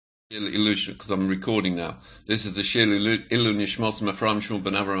Illusion, because I'm recording now. This is the Shir Ilu Nishmos Mefram Shmuel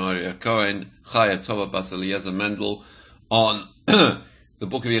Ben Avram Aryeh Cohen Chaya Tova Bas Eliezer Mendel on the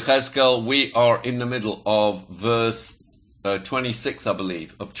book of Yechezkel. We are in the middle of verse 26, I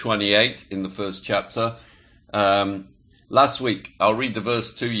believe, of 28 in the first chapter. Last week, I'll read the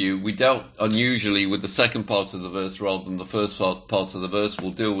verse to you. We dealt unusually with the second part of the verse rather than the first part of the verse.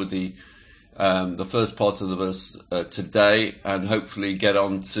 We'll deal with the first part of the verse today and hopefully get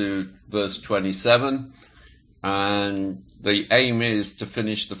on to verse 27. And the aim is to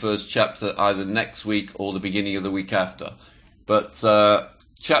finish the first chapter either next week or the beginning of the week after. But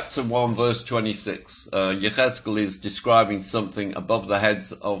chapter 1, verse 26, Yechezkel is describing something above the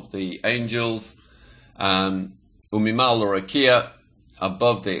heads of the angels. Umimal Rakia,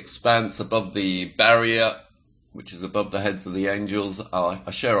 above the expanse, above the barrier, which is above the heads of the angels,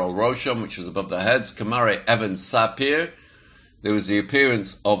 Asher al Rosham, which is above the heads, Kamare Evan Sapir, there was the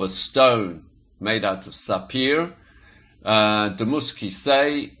appearance of a stone made out of sapir. Demus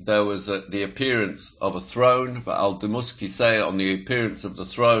Kisei, there was the appearance of a throne, Al Demus Kisei, on the appearance of the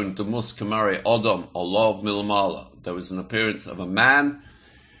throne, Demus Kamare Odom, Olov Milmala, there was an appearance of a man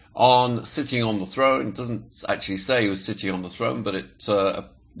sitting on the throne. It doesn't actually say he was sitting on the throne, but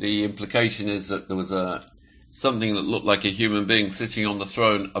the implication is that there was something that looked like a human being sitting on the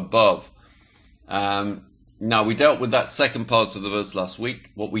throne above. Now, we dealt with that second part of the verse last week.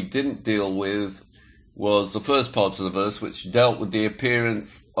 What we didn't deal with was the first part of the verse, which dealt with the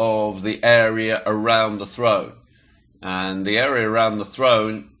appearance of the area around the throne. And the area around the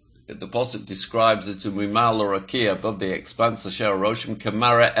throne, the Pasuk describes it in Mimal Rakia, above the expanse of Asher Roshim,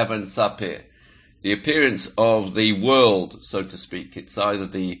 Kamara Evan Sapir. The appearance of the world, so to speak. It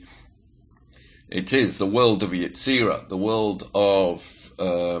is the world of Yetzirah, the world of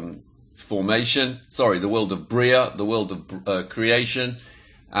formation, the world of Bria, the world of creation,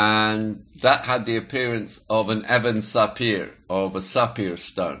 and that had the appearance of an Evan Sapir, of a sapphire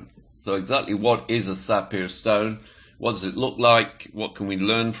stone. So exactly what is a sapphire stone? What does it look like? What can we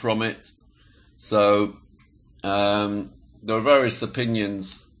learn from it? So there are various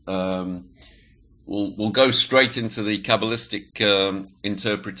opinions. We'll go straight into the Kabbalistic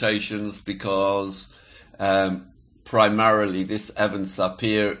interpretations because primarily this Evan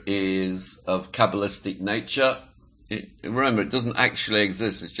Sapir is of Kabbalistic nature. Remember, it doesn't actually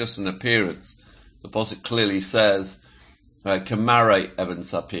exist. It's just an appearance. The Pasuk clearly says, Kamare Evan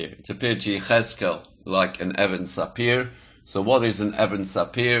Sapir. It appeared to Yechezkel like an Evan Sapir. So what is an Evan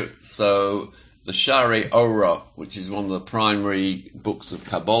Sapir? So the Shari Ora, which is one of the primary books of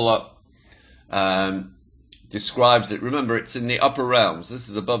Kabbalah, describes it. Remember, it's in the upper realms. This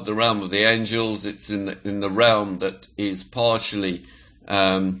is above the realm of the angels. It's in the realm that is partially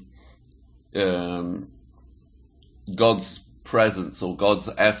God's presence or God's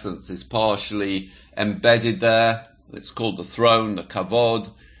essence is partially embedded there. It's called the throne, the kavod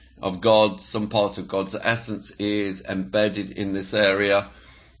of God. Some part of God's essence is embedded in this area.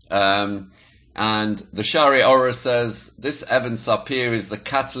 And the Shari Ora says, this Evan Sapir is the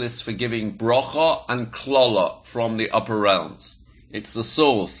catalyst for giving brocha and klola from the upper realms. It's the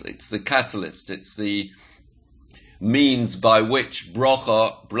source, it's the catalyst, it's the means by which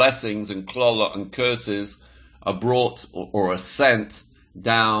brocha, blessings, and klola and curses are brought or are sent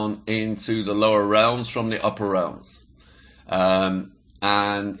down into the lower realms from the upper realms.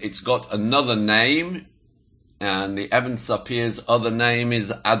 And it's got another name, and the Evan Sapir's other name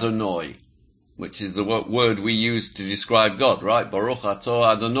is Adonai, which is the word we use to describe God, right? Baruch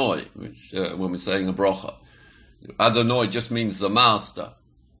atah Adonai, which when we're saying a bracha. Adonai just means the master,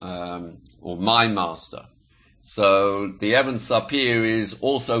 or my master. So the Evan Sapir is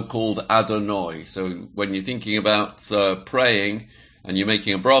also called Adonai. So when you're thinking about praying and you're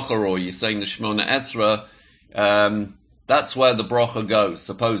making a bracha or you're saying the Shemona Esra, that's where the bracha goes,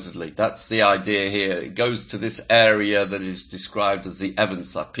 supposedly. That's the idea here. It goes to this area that is described as the Evan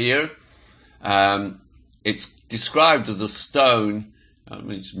Sapir. It's described as a stone. Let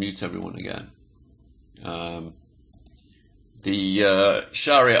me just mute everyone again. The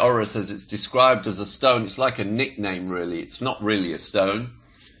Shari Ora says it's described as a stone. It's like a nickname, really. It's not really a stone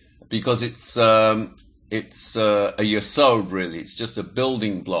because it's a yesod, really. It's just a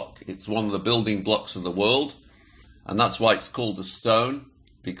building block. It's one of the building blocks of the world, and that's why it's called a stone,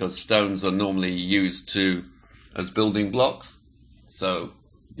 because stones are normally used as building blocks. So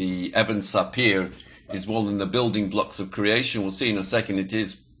the Evan Sapir is one of the building blocks of creation. We'll see in a second it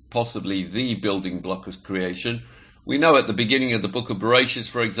is possibly the building block of creation. We know at the beginning of the book of Bereshis,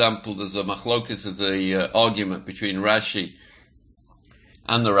 for example, there's a machlokas of the argument between Rashi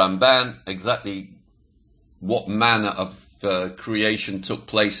and the Ramban, exactly what manner of creation took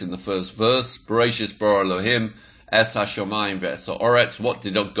place in the first verse. Bereshis bara Elohim es hashamayim ve'es ha'oretz. What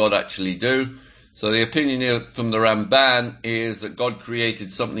did God actually do? So the opinion here from the Ramban is that God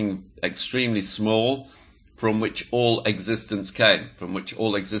created something extremely small from which all existence came, from which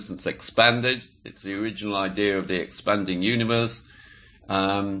all existence expanded. It's the original idea of the expanding universe.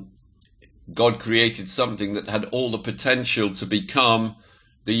 God created something that had all the potential to become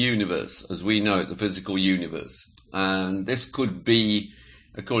the universe as we know it, the physical universe. And this could be,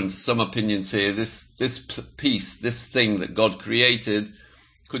 according to some opinions here, this piece, this thing that God created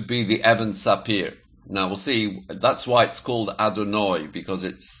could be the Even Sapir. Now we'll see, that's why it's called Adonai, because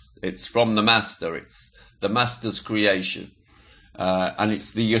it's from the master, it's the master's creation. And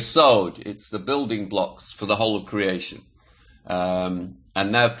it's the Yesod, it's the building blocks for the whole of creation. And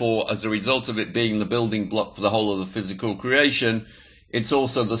therefore, as a result of it being the building block for the whole of the physical creation, it's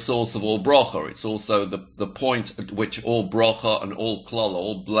also the source of all bracha. It's also the point at which all bracha and all klala,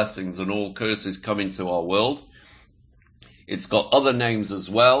 all blessings and all curses come into our world. It's got other names as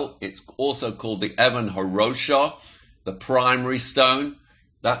well. It's also called the Even Harosha, the primary stone.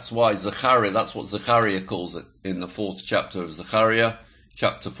 That's why Zechariah, that's what Zechariah calls it in the 4th chapter of Zechariah,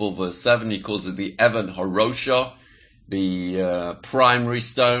 chapter 4, verse 7. He calls it the Even Harosha, the primary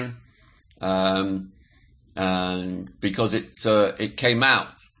stone, and because it came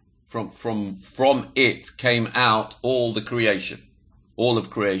out from it came out all the creation, all of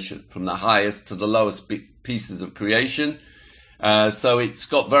creation, from the highest to the lowest pieces of creation. So it's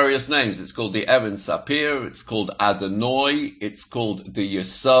got various names. It's called the Even Sapir, it's called Adonai, it's called the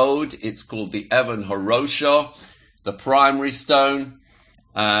Yesod, it's called the Even Harosha, the primary stone.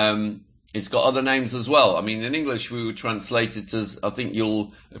 It's got other names as well. I mean, in English we would translate it as, I think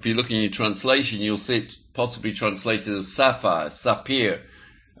if you look in your translation, you'll see it possibly translated as sapphire, sapir.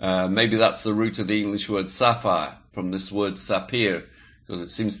 Maybe that's the root of the English word sapphire, from this word sapir, because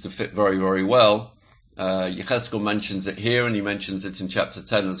it seems to fit very, very well. Yechezkel mentions it here, and he mentions it in chapter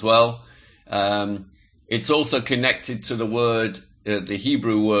 10 as well. It's also connected to the word, the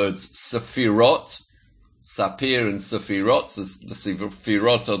Hebrew words sephirot, sapir and sephirot. So the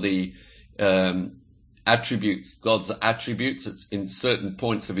sephirot are the attributes, God's attributes in certain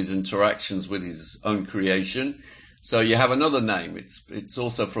points of his interactions with his own creation. So you have another name. It's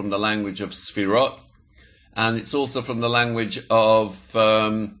also from the language of Sfirot, and it's also from the language of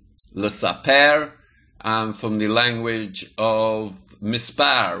Lesaper, and from the language of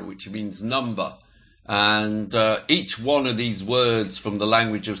Mispar, which means number. And each one of these words from the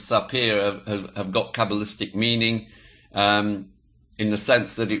language of Sapir have got Kabbalistic meaning, in the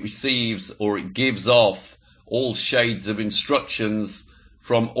sense that it receives or it gives off all shades of instructions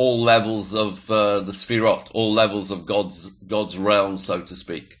from all levels of the Sfirot, all levels of God's realm, so to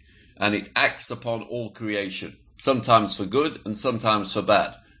speak. And it acts upon all creation, sometimes for good and sometimes for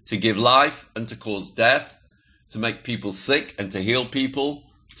bad, to give life and to cause death, to make people sick and to heal people,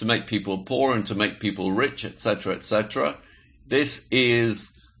 to make people poor and to make people rich, etc., etc. This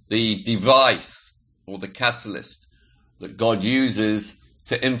is the device or the catalyst that God uses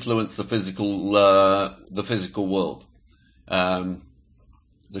to influence the physical world.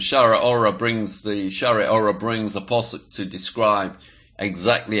 The Shara Ora brings a posuk to describe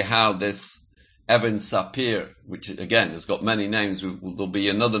exactly how this Even Sapir, which again has got many names, there'll be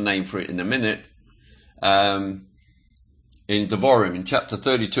another name for it in a minute, in Devarim, in chapter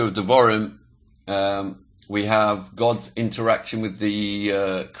 32 of Devarim, we have God's interaction with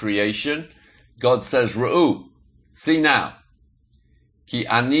the creation. God says, Ra'u, see now, Ki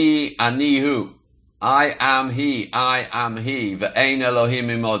ani hu, I am he, ve'ein Elohim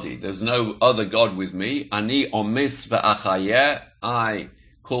imodi, there's no other God with me, ani omis ve'achayeh, I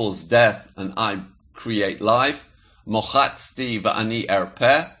cause death and I create life, mochatzti ve'ani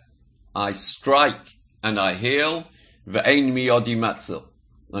erpeh, I strike and I heal, ve'ein miyodi matzil,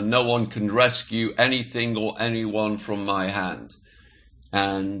 and no one can rescue anything or anyone from my hand.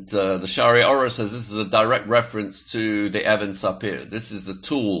 And the Shari Ora says this is a direct reference to the Even Sapir. This is the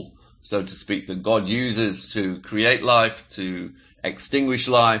tool, so to speak, that God uses to create life, to extinguish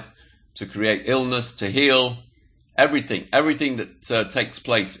life, to create illness, to heal. Everything that takes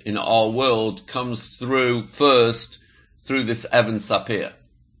place in our world comes through this Even Sapir.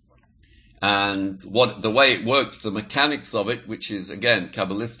 And the way it works, the mechanics of it, which is again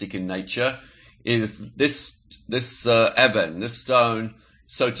Kabbalistic in nature, is this Even, this stone,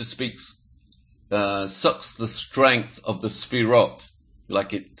 so to speak, sucks the strength of the Sfirot,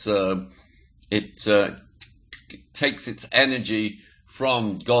 like it takes its energy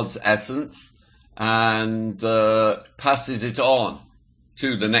from God's essence and passes it on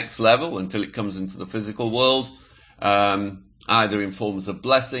to the next level until it comes into the physical world. either in forms of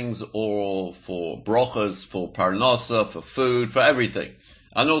blessings or for brochas, for parnasa, for food, for everything.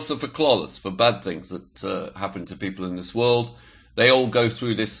 And also for klolos, for bad things that happen to people in this world. They all go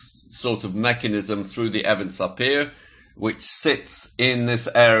through this sort of mechanism through the Even Sapir, which sits in this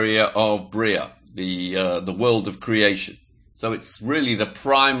area of Bria, the world of creation. So it's really the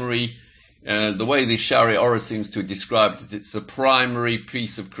primary, the way the Shari Ora seems to describe it, it's the primary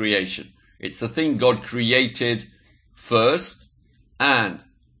piece of creation. It's the thing God created first, and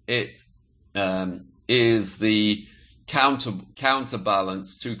it is the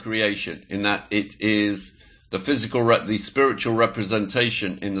counterbalance to creation, in that it is the the spiritual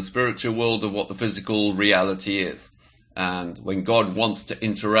representation in the spiritual world of what the physical reality is. And when God wants to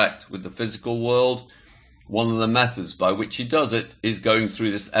interact with the physical world, one of the methods by which he does it is going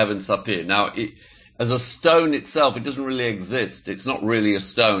through this Even Sapir. Now, as a stone itself, it doesn't really exist. It's not really a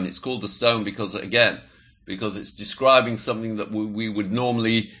stone. It's called a stone because it's describing something that we would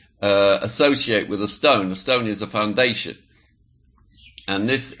normally associate with a stone. A stone is a foundation. And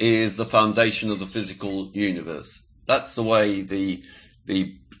this is the foundation of the physical universe. That's the way the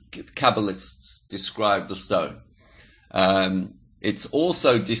Kabbalists describe the stone. It's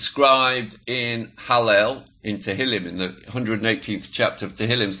also described in Hallel, in Tehillim, in the 118th chapter of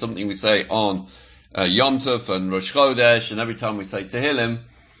Tehillim, something we say on Yom Tov and Rosh Chodesh, and every time we say Tehillim,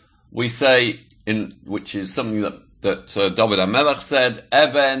 we say, which is something that David HaMelech said,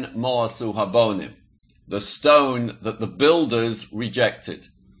 Even Moasu Habonim, the stone that the builders rejected.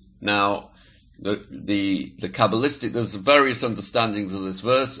 Now, the Kabbalistic, there's various understandings of this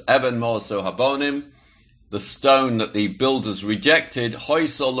verse. Even Moasu Habonim, the stone that the builders rejected,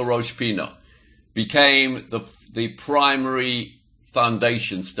 Hoysol LaRosh Pina, became the primary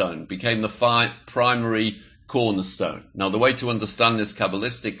foundation stone, became the primary cornerstone. Now, the way to understand this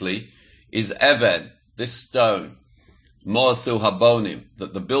Kabbalistically is Even, this stone, Moasu Habonim,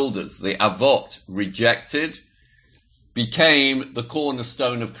 that the builders, the Avot, rejected, became the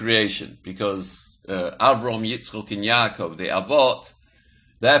cornerstone of creation, because Avram, Yitzchak, and Yaakov, the Avot,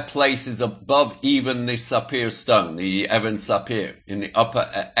 their place is above even the Sapir stone, the Even Sapir, in the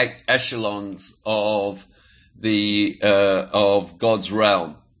upper echelons of of God's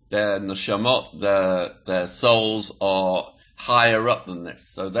realm. Their neshamot, their souls are higher up than this.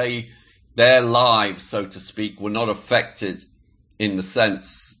 So their lives, so to speak, were not affected in the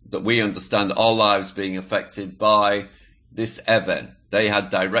sense that we understand our lives being affected by this Even. They had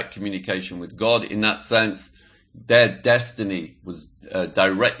direct communication with God. In that sense, their destiny was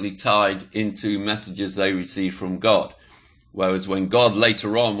directly tied into messages they received from God. Whereas when God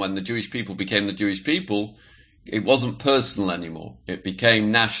later on, when the Jewish people became the Jewish people, it wasn't personal anymore. It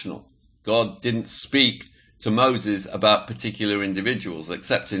became national. God didn't speak to Moses about particular individuals,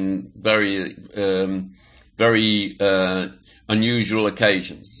 except in very unusual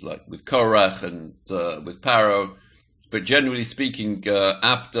occasions, like with Korach and with Paro. But generally speaking,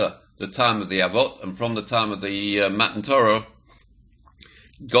 after the time of the Avot and from the time of the Matan Torah,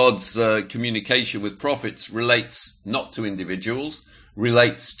 God's communication with prophets relates not to individuals,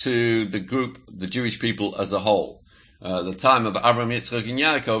 relates to the group, the Jewish people as a whole. The time of Avraham, Yitzchak, and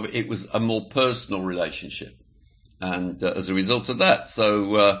Yaakov, it was a more personal relationship. And as a result of that,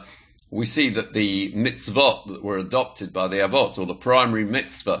 so we see that the mitzvot that were adopted by the Avot, or the primary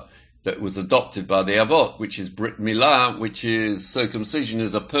mitzvah that was adopted by the Avot, which is Brit Milah, which is circumcision,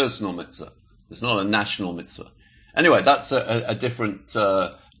 is a personal mitzvah. It's not a national mitzvah. Anyway, that's a different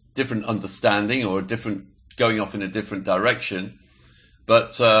understanding, or a different, going off in a different direction.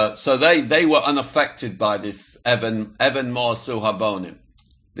 But so they were unaffected by this Even Moasu Habonim,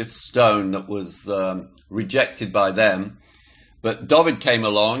 this stone that was rejected by them. But David came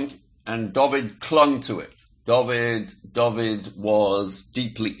along, and David clung to it. David was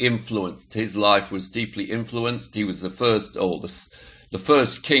deeply influenced. His life was deeply influenced. He was the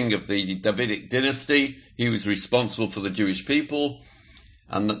first king of the Davidic dynasty. He was responsible for the Jewish people.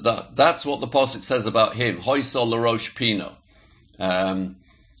 And that's what the Pasuk says about him. Hoysol LaRosh Pina.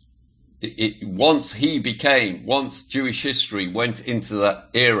 Once Jewish history went into that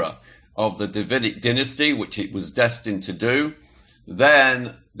era of the Davidic dynasty, which it was destined to do,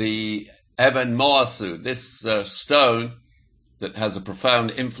 then the Even Moasu, this stone that has a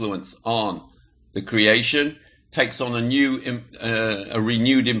profound influence on the creation, takes on a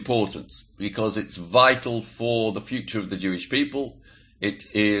renewed importance, because it's vital for the future of the Jewish people. It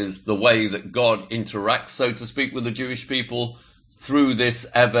is the way that God interacts, so to speak, with the Jewish people through this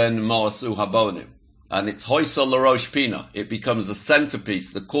Even Moasu Habonim. And it's Hoysol LaRosh Pina. It becomes the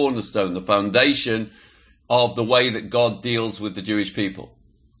centerpiece, the cornerstone, the foundation of the way that God deals with the Jewish people.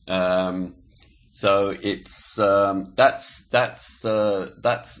 So it's that's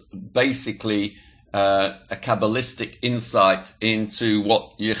basically a Kabbalistic insight into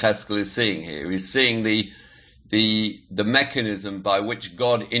what Yechezkel is seeing here. He's seeing the mechanism by which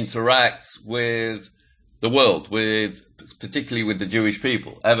God interacts with the world, particularly with the Jewish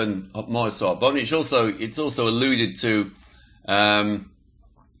people. Evan Moisar Bonich it's also alluded to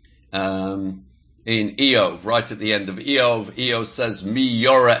in Eov, right at the end of Eov. Eov says, "Mi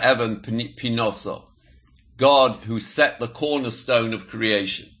Yora Evan Pinoso," God who set the cornerstone of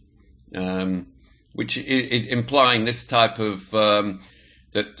creation, which is implying this type of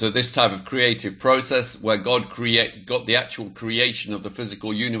this type of creative process where God got the actual creation of the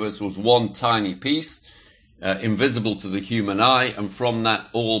physical universe was one tiny piece, invisible to the human eye, and from that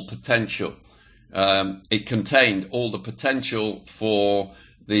all potential. It contained all the potential for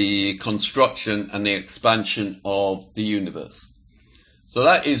the construction and the expansion of the universe. So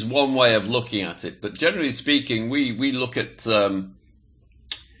that is one way of looking at it. But generally speaking, we look at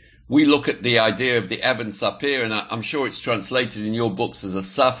the idea of the Eben Sapir, and I'm sure it's translated in your books as a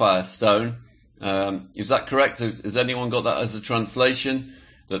sapphire stone. Is that correct? Has anyone got that as a translation?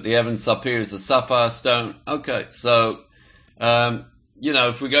 That the Eben Sapir is a sapphire stone? Okay, so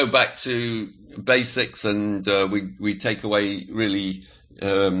if we go back to basics and we take away really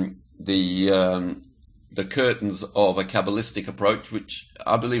the curtains of a Kabbalistic approach, which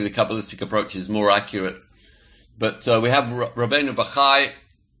I believe the Kabbalistic approach is more accurate. But we have Rabbeinu Bachai,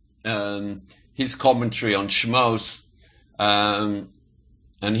 his commentary on Shmos, and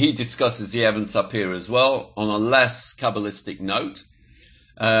he discusses the Eben Sapir as well on a less Kabbalistic note.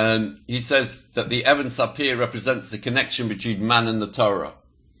 He says that the Eben Sapir represents the connection between man and the Torah.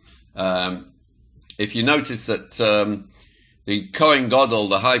 If you notice that the Kohen Gadol,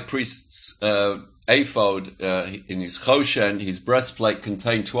 the high priest's ephod in his choshen, his breastplate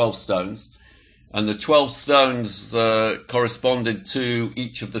contained 12 stones, and the 12 stones corresponded to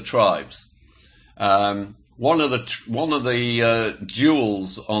each of the tribes. One of the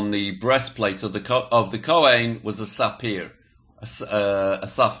jewels on the breastplate of the Kohen was a sapphire, a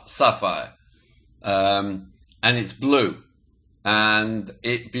sapphire, and it's blue, and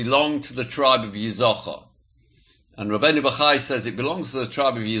it belonged to the tribe of Yisachar. And Rabbeinu Bachai says it belongs to the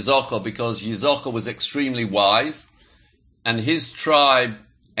tribe of Yisachar because Yisachar was extremely wise, and his tribe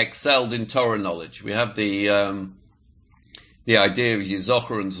excelled in Torah knowledge. We have the idea of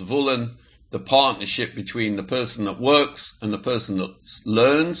Yisachar and Zvulun, the partnership between the person that works and the person that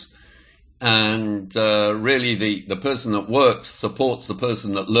learns, and really the person that works supports the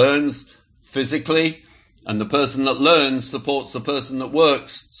person that learns physically, and the person that learns supports the person that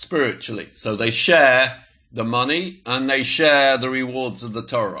works spiritually. So they share the money and they share the rewards of the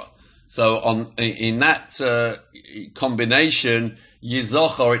Torah. So in that combination,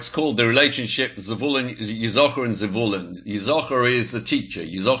 Yisachar, it's called the relationship Yisachar and Zvulun. Yisachar is the teacher.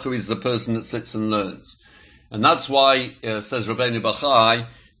 Yisachar is the person that sits and learns. And that's why, says Rabbeinu Bachai,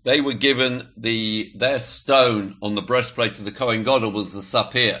 they were given their stone on the breastplate of the Kohen Gadol was the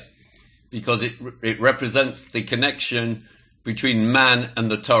sapphire, because it represents the connection between man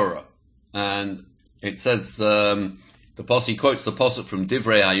and the Torah. And it says, the Pasuk quotes the Pasuk from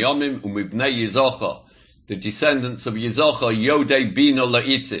Divrei Hayomim, Umibnei Yisachar, the descendants of Yisachar, Yodei Bina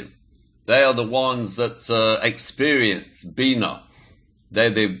La'itiv. They are the ones that experience Bina.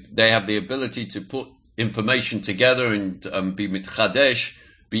 They have the ability to put information together and be mitchadesh,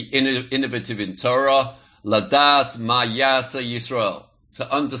 be innovative in Torah, ladas ma yasa Yisrael, to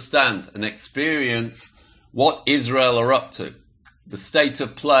understand and experience what Israel are up to, the state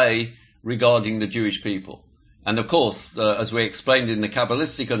of play regarding the Jewish people. And of course, as we explained in the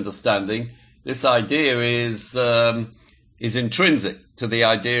Kabbalistic understanding, this idea is intrinsic to the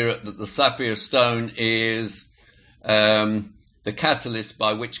idea that the sapphire stone is the catalyst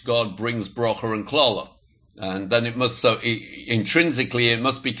by which God brings bracha and klala. And then intrinsically it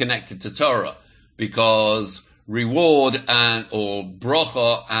must be connected to Torah, because reward or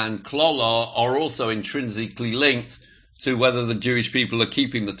bracha and klala are also intrinsically linked to whether the Jewish people are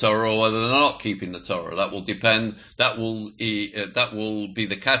keeping the Torah or whether they're not keeping the Torah. That will depend. That will be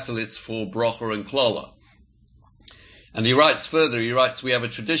the catalyst for bracha and klala. And he writes further. He writes, we have a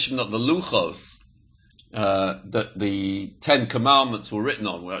tradition that the luchos, that the 10 commandments were written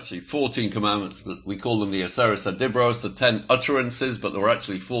on, were actually 14 commandments, but we call them the Aseres HaDibros, the 10 utterances, but there were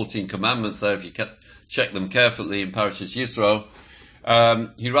actually 14 commandments there if you check them carefully in Parashas Yisro.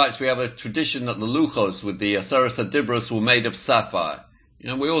 He writes, we have a tradition that the luchos with the Aseres HaDibros were made of sapphire.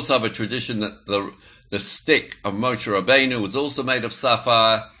 We also have a tradition that the stick of Moshe Rabbeinu was also made of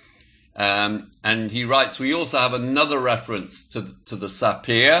sapphire. And he writes, we also have another reference to the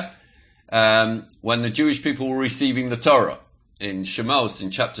sapphire, when the Jewish people were receiving the Torah in Shemos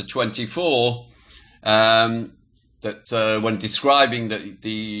in chapter 24, when describing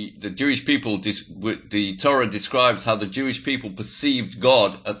the Jewish people, the Torah describes how the Jewish people perceived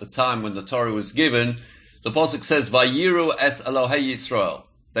God at the time when the Torah was given. The pasuk says, "Vayiru es Elohei Yisrael."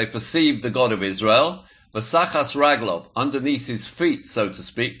 They perceived the God of Israel. V'sachas raglov, underneath his feet, so to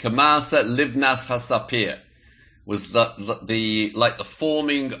speak, kamasa livnas hasapir, was like the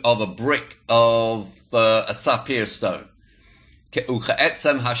forming of a brick of a sapphire stone.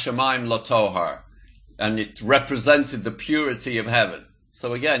 Ke'ucha'etzem hashamayim lotohar, and it represented the purity of heaven.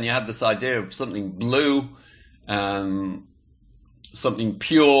 So again, you have this idea of something blue, something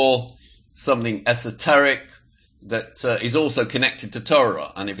pure, something esoteric, that is also connected to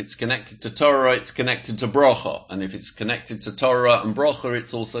Torah. And if it's connected to Torah, it's connected to Bracha. And if it's connected to Torah and Bracha,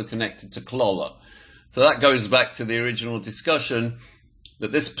 it's also connected to Klola. So that goes back to the original discussion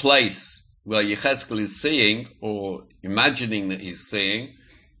that this place where Yechezkel is seeing, or imagining that he's seeing,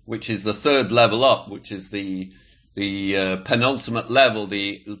 which is the third level up, which is the penultimate level,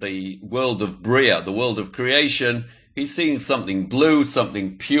 the world of Bria, the world of creation. He's seeing something blue,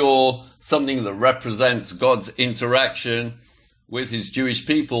 something pure, something that represents God's interaction with his Jewish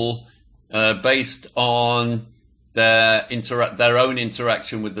people, based on their own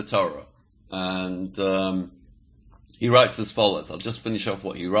interaction with the Torah. And he writes as follows. I'll just finish off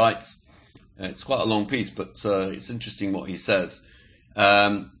what he writes. It's quite a long piece, but it's interesting what he says.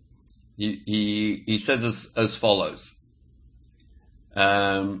 He says as follows.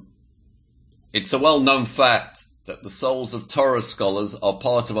 It's a well-known fact that the souls of Torah scholars are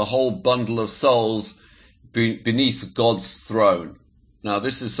part of a whole bundle of souls beneath God's throne. Now,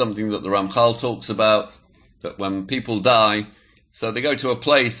 this is something that the Ramchal talks about, that when people die, so they go to a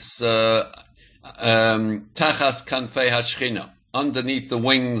place, Tachas Kanfei HaShechina, underneath the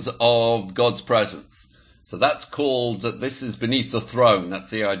wings of God's presence. So that's called, that this is beneath the throne. That's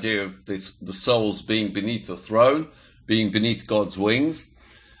the idea of the souls being beneath the throne, being beneath God's wings.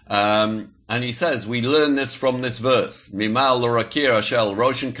 And he says, we learn this from this verse. Mimal lorakir ashel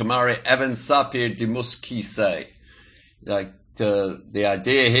roshan kamari even sapir dimus kisei. Like, the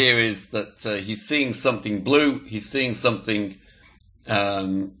idea here is that he's seeing something blue. He's seeing something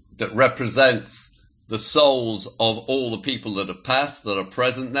that represents the souls of all the people that have passed, that are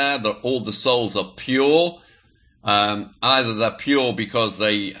present there. That all the souls are pure. Either they're pure because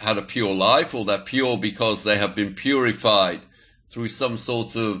they had a pure life, or they're pure because they have been purified through some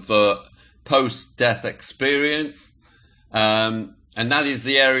sort of post-death experience. And that is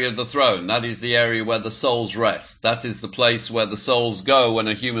the area of the throne. That is the area where the souls rest. That is the place where the souls go when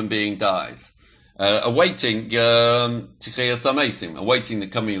a human being dies. Awaiting Tichiyas HaMesim, awaiting the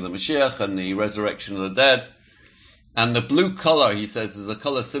coming of the Mashiach and the resurrection of the dead. And the blue color, he says, is a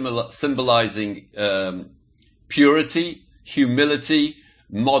color symbolizing purity, humility,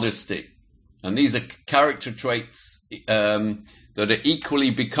 modesty. And these are character traits that are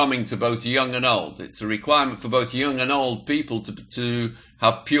equally becoming to both young and old. It's a requirement for both young and old people to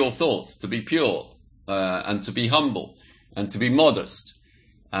have pure thoughts, to be pure, and to be humble, and to be modest.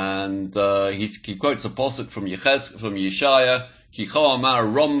 And he quotes a pasuk from Yeshaya, Kicho Amar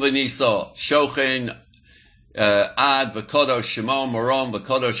Rom V'Nisa, Shochen Ad V'Kodosh Shimon Morom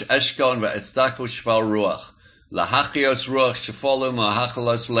V'Kodosh Eshkon V'Estako Shval Ruach, Lahachios Ruach Shefolum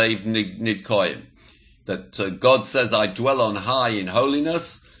Lahachalos Leiv Nidkoyim. That God says, I dwell on high in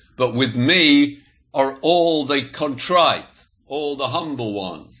holiness, but with me are all the contrite, all the humble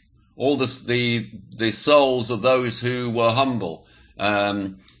ones, all the souls of those who were humble,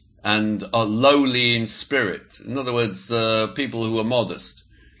 and are lowly in spirit. In other words, people who are modest.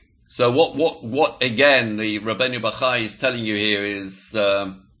 So what again the Rabbeinu Bachai is telling you here is,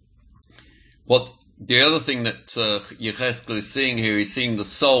 the other thing that Yechezkel is seeing here, he's seeing the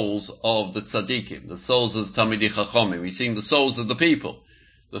souls of the tzaddikim, the souls of the Talmidei Chachomim. He's seeing the souls of the people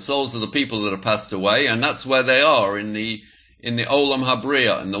that have passed away, and that's where they are in the Olam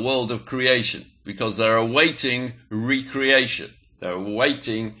Habriya, in the world of creation, because they're awaiting recreation. They're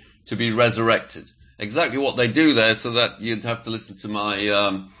waiting to be resurrected. Exactly what they do there, so that you'd have to listen to my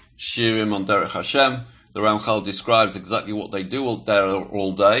shirim on Derech Hashem. The Ramchal describes exactly what they do there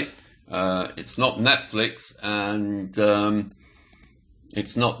all day. It's not Netflix, and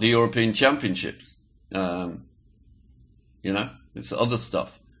it's not the European Championships. It's other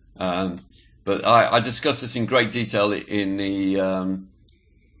stuff. But I discuss this in great detail in the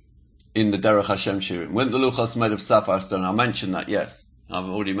Derech Hashem Shirim. When the Luchos made of sapphire stone, I mentioned that. Yes, I've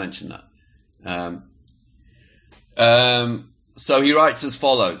already mentioned that. So he writes as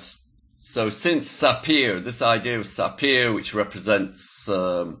follows. So since sapphire, this idea of sapphire, which represents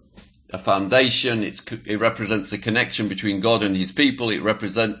a foundation. It represents the connection between God and his people. It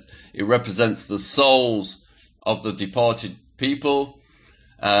represents the souls of the departed people.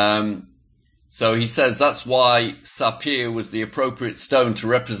 So he says that's why sapir was the appropriate stone to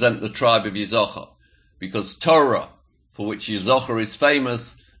represent the tribe of Yisachar, because Torah, for which Yisachar is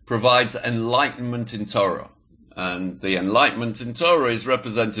famous, provides enlightenment in Torah. And the enlightenment in Torah is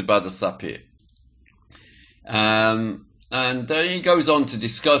represented by the sapir. And he goes on to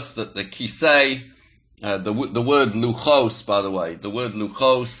discuss that the kisei, the word luchos, by the way, the word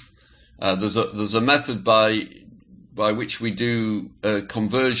luchos, there's a method by which we do a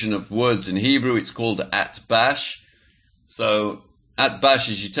conversion of words in Hebrew. It's called atbash. So atbash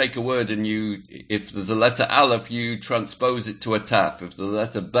is you take a word and if there's a letter aleph, you transpose it to a taf. If there's a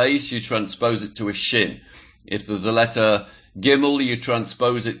letter beis, you transpose it to a shin. If there's a letter gimel, you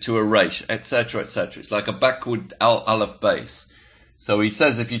transpose it to a resh, etc., etc. It's like a backward aleph base. So he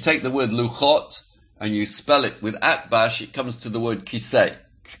says if you take the word luchot and you spell it with atbash, it comes to the word kisei,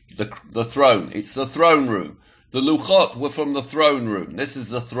 the throne. It's the throne room. The luchot were from the throne room. This is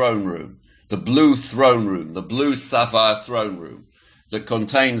the throne room, the blue throne room, the blue sapphire throne room that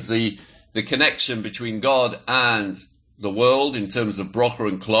contains the connection between God and the world in terms of brocha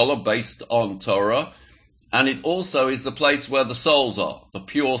and klola based on Torah. And it also is the place where the souls are, the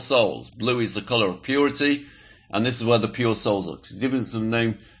pure souls. Blue is the color of purity, and this is where the pure souls are. He's given us the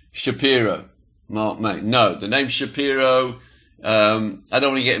name Shapiro. Mark May. No, the name Shapiro, I don't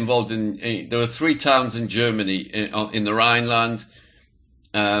want to get involved in there are 3 towns in Germany, in the Rhineland,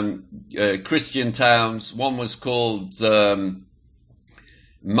 Christian towns. One was called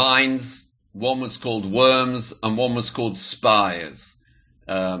Mainz, one was called Worms, and one was called Spires.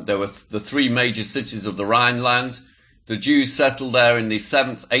 There were the 3 major cities of the Rhineland. The Jews settled there in the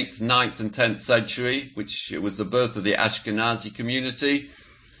 7th, 8th, 9th, and 10th century, which was the birth of the Ashkenazi community.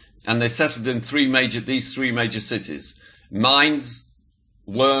 And they settled in these three major cities: Mainz,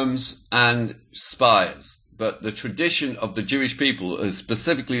 Worms, and Spires. But the tradition of the Jewish people,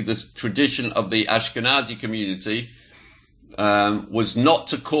 specifically the tradition of the Ashkenazi community, was not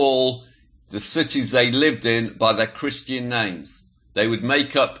to call the cities they lived in by their Christian names. They would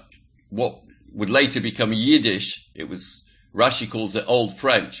make up what would later become Yiddish. Rashi calls it Old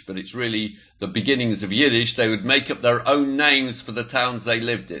French, but it's really the beginnings of Yiddish. They would make up their own names for the towns they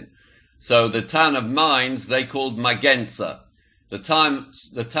lived in. So the town of Mainz, they called Magenza. The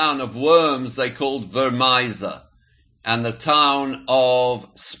town of Worms, they called Vermeiser. And the town of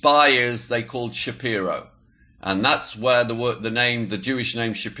Spires, they called Shapiro. And that's where the Jewish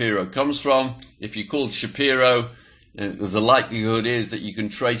name Shapiro comes from. If you're called Shapiro, there's a likelihood is that you can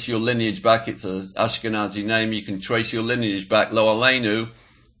trace your lineage back. It's an Ashkenazi name. You can trace your lineage back, lo aleinu,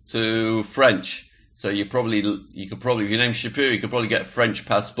 to French. So you could probably, if your name's Shapiro, you could probably get a French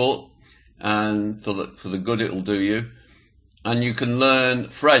passport, and for the good it'll do you. And you can learn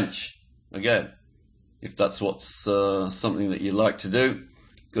French again, if that's what's something that you like to do.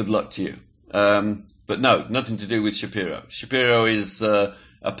 Good luck to you. But no, nothing to do with Shapiro. Shapiro is a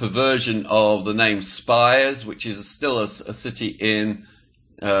perversion of the name Spires, which is still a city in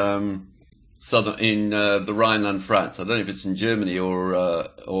the Rhineland, France. I don't know if it's in Germany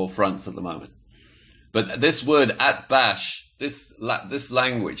or France at the moment. But this word atbash, this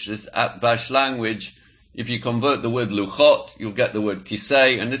language, this atbash language, if you convert the word luchot, you'll get the word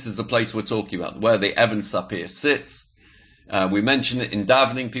kisei, and this is the place we're talking about, where the Even Sapir sits. We mention it in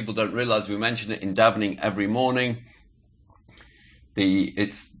davening. People don't realize we mention it in davening every morning.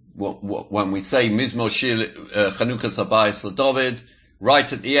 When we say Mizmor Shir Chanukah Sabayis LaDavid,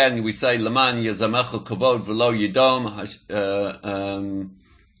 right at the end we say Laman Yazamecha Kavod V'lo Yidom.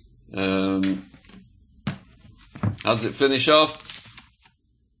 How does it finish off?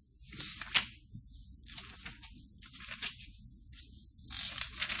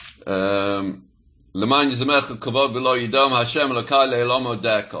 Laman Yazamecha Kavod V'lo Yidom Hashem Elokai Le'olam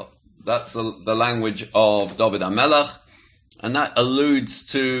Odeka. That's the language of David HaMelech. And that alludes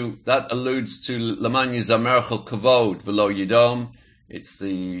to Laman Yizamerchel Kavod V'lo Yidom. It's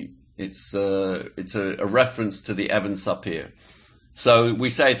a reference to the Even Sapir. So we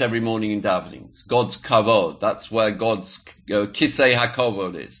say it every morning in davening. It's God's kavod. That's where God's kisei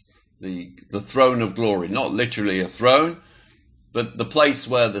hakavod is, the throne of glory. Not literally a throne, but the place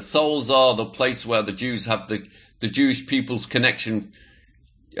where the souls are, the place where the Jews have the Jewish people's connection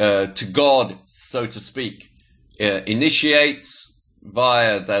to God, so to speak. Initiates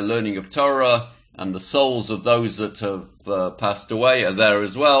via their learning of Torah, and the souls of those that have passed away are there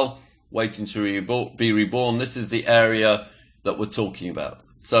as well, waiting to be reborn. This is the area that we're talking about.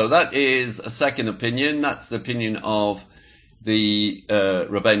 So that is a second opinion. That's the opinion of the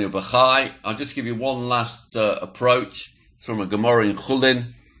Rabbeinu Bachai. I'll just give you one last approach from a Gemara in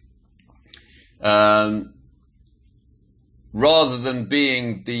Chulin. Rather than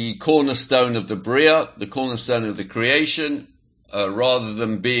being the cornerstone of the Bria, the cornerstone of the creation, rather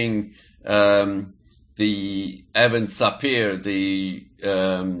than being the Even Sapir,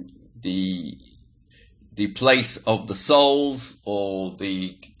 the place of the souls, or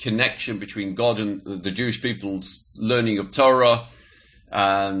the connection between God and the Jewish people's learning of Torah,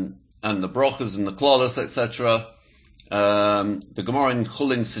 and the brachas and the klolos, etc. The Gemara in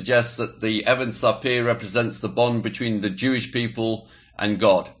Chulin suggests that the Even Sapir represents the bond between the Jewish people and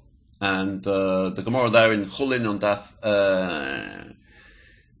God. And the Gemara there in Chulin on Daf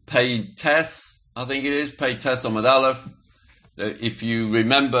Pei Tes, I think it is, Pei Tes Amud Aleph. If you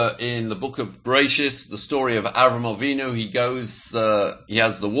remember in the book of Bereshis, the story of Avram Avinu, he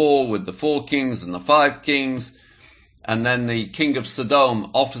has the war with the 4 kings and the 5 kings, and then the king of Sodom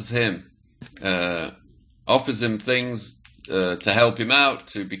offers him things to help him out,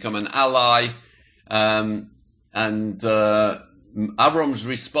 to become an ally, and Avram's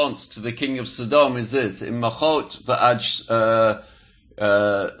response to the king of Sodom is this: "Im machot v'ad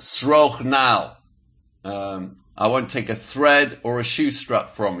sroch nal." I won't take a thread or a shoe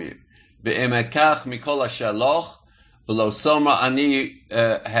strap from you. Be'emekach mikol hashaloch v'lo soma ani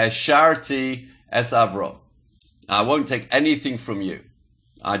hesharti es Avram. I won't take anything from you.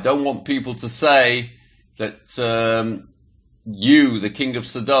 I don't want people to say that you, the king of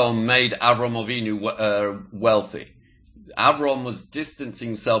Sodom, made Avram Avinu wealthy. Avram was distancing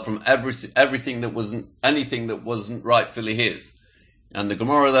himself from anything that wasn't rightfully his. And the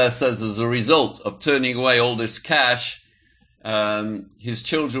Gemara there says, as a result of turning away all this cash, his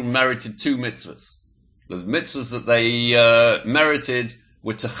children merited 2 mitzvahs. The mitzvahs that they merited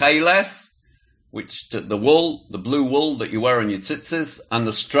were techeles, which the wool, the blue wool that you wear on your tzitzis, and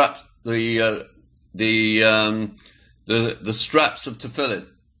the straps, the straps of tefillin.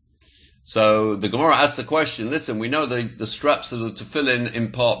 So the Gemara asks the question: listen, we know the straps of the tefillin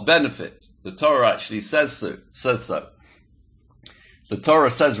impart benefit. The Torah actually says so. The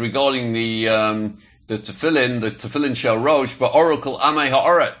Torah says regarding the tefillin shel rosh, va'orakel amei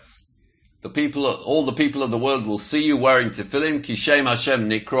ha'aretz. All the people of the world will see you wearing tefillin, ki shem Hashem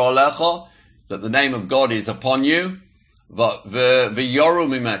nikra lecha, that the name of God is upon you, v'yoru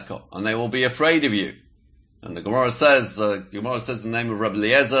mimeka, and they will be afraid of you. And the Gemara says in the name of Rabbi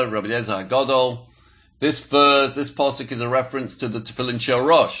Eliezer HaGadol, this pasuk is a reference to the tefillin shel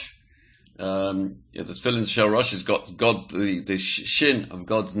rosh. The tefillin shel rosh has got God, the shin of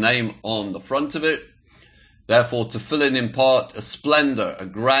God's name on the front of it. Therefore, tefillin impart a splendor, a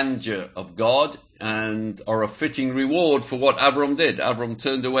grandeur of God, and are a fitting reward for what Avram did. Avram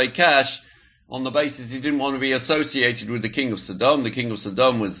turned away cash on the basis he didn't want to be associated with the king of Sodom. The king of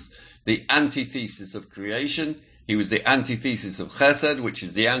Sodom was the antithesis of creation. He was the antithesis of Chesed, which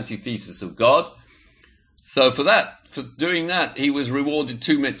is the antithesis of God. So for doing that, he was rewarded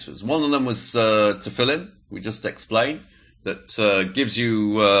 2 mitzvahs. One of them was tefillin, we just explained, that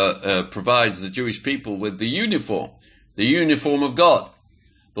provides the Jewish people with the uniform of God.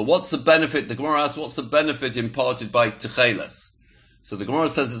 But what's the benefit? The Gemara asks, what's the benefit imparted by techeles? So the Gemara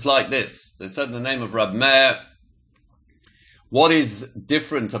says it's like this. They said in the name of Rab Meir, what is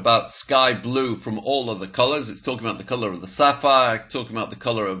different about sky blue from all other colors? It's talking about the color of the sapphire, talking about the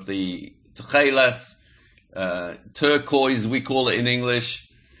color of the techeles, turquoise, we call it in English.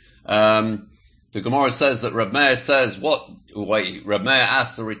 The Gemara says that Rab Meir says, Rab Meir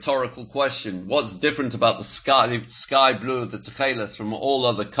asks a rhetorical question. What's different about the sky blue of the techeles from all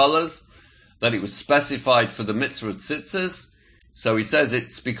other colors? That it was specified for the mitzvah of tzitzis. So he says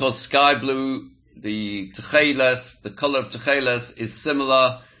it's because sky blue, the techeles, the color of techeles is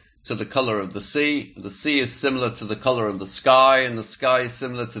similar to the color of the sea. The sea is similar to the color of the sky, and the sky is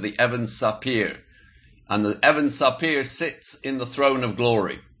similar to the Even Sapir. And the Even Sapir sits in the throne of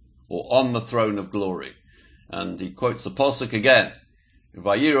glory, or on the throne of glory. And he quotes the pasuk again.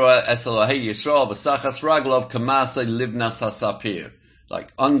 Vayira es Elohei Yisrael v'sachas raglov kamase livnas hasapir.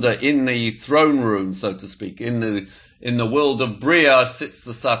 Like in the throne room, so to speak, in the world of Bria sits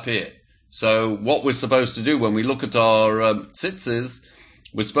the sapir. So what we're supposed to do when we look at our tzitzis,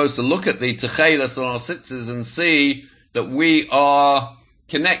 we're supposed to look at the techeles on our tzitzis and see that we are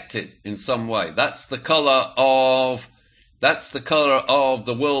connected in some way. That's the color of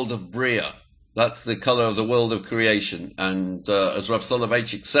the world of Bria. That's the color of the world of creation. And as Rav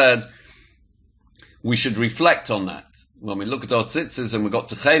Soloveitchik said, we should reflect on that. When we look at our tzitzis and we've got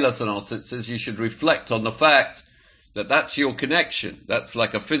techeles on our tzitzis, you should reflect on the fact that's your connection. That's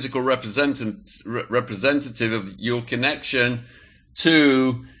like a physical representative of your connection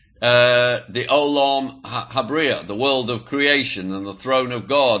to the Olam Habriya, the world of creation, and the throne of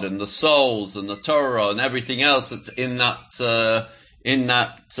God, and the souls, and the Torah, and everything else that's in that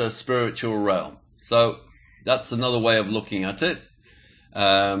spiritual realm. So that's another way of looking at it.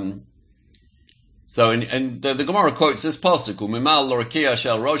 So the Gemara quotes this pasuk: "Umimal lorakia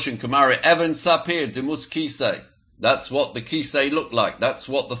shel roshin kamari evan sapir demus kisei." That's what the kisei looked like. That's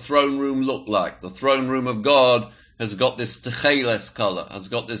what the throne room looked like. The throne room of God has got this techeles color, has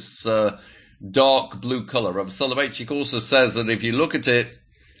got this dark blue color. Rabbi Soloveitchik also says that if you look at it,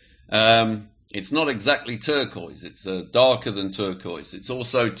 it's not exactly turquoise. It's darker than turquoise. It's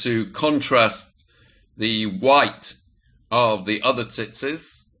also to contrast the white of the other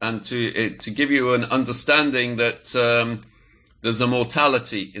tzitzis, and to give you an understanding that there's a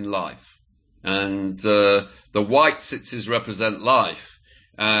mortality in life, and the white tzitzis represent life,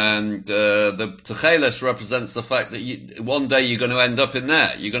 and the techeles represents the fact that one day you're going to end up in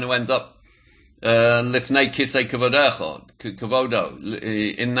there. You're going to end up lifnei kisei kavodo,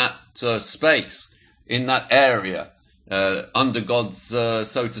 in that space, in that area, under God's,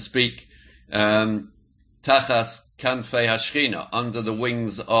 so to speak, tachas kanfei hashchina, under the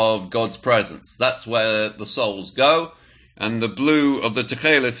wings of God's presence. That's where the souls go, and the blue of the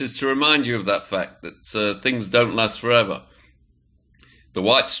techeles is to remind you of that fact, that things don't last forever. The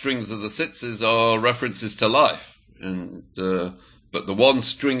white strings of the tzitzis are references to life, and but the one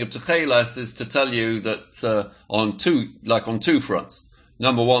string of techeles is to tell you that on two fronts.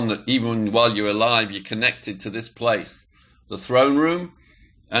 Number one, that even while you're alive, you're connected to this place, the throne room,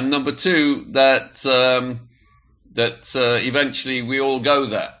 and number two, that eventually we all go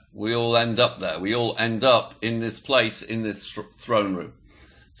there. We all end up there. We all end up in this place, in this throne room.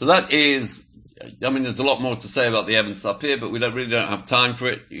 So that is, I mean, there's a lot more to say about the Even Sapir, but we really don't have time for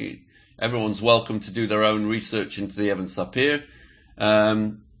it. Everyone's welcome to do their own research into the Even Sapir.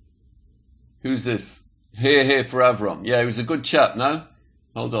 Who's this? Here for Avram. Yeah, he was a good chap, no?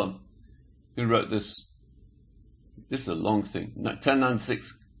 Hold on. Who wrote this? This is a long thing.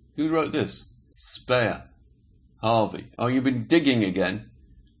 1096. Who wrote this? Speyer. Harvey. Oh, you've been digging again.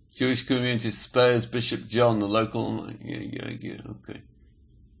 Jewish community spares Bishop John, the local. Yeah, okay.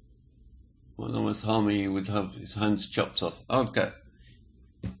 Well, almost harming he would have his hands chopped off. Okay.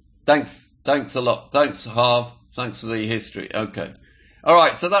 Thanks a lot. Thanks, Harv. Thanks for the history. Okay. All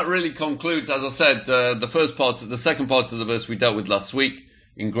right. So that really concludes, as I said, the second part of the verse we dealt with last week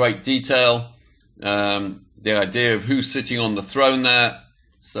in great detail. The idea of who's sitting on the throne there.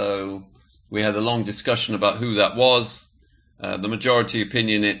 So we had a long discussion about who that was. The majority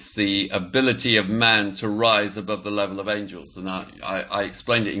opinion, it's the ability of man to rise above the level of angels. And I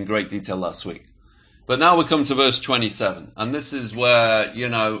explained it in great detail last week. But now we come to verse 27. And this is where,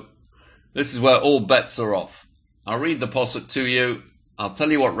 this is where all bets are off. I'll read the posuk to you. I'll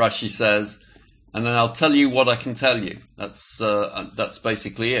tell you what Rashi says. And then I'll tell you what I can tell you. That's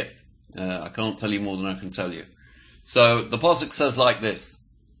basically it. I can't tell you more than I can tell you. So the posuk says like this.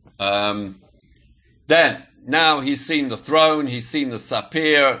 Then, now he's seen the throne, he's seen the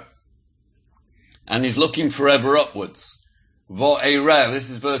sapir, and he's looking forever upwards. Vo'eireh,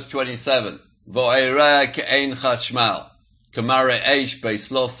 this is verse 27. Vo'eireh ke'ein chashmal, kamare eish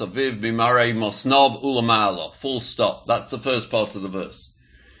beislos aviv bimare mosnob ulamalo. Full stop. That's the first part of the verse.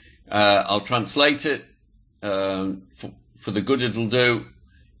 I'll translate it for the good it'll do.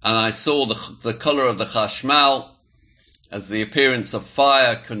 And I saw the color of the chashmal as the appearance of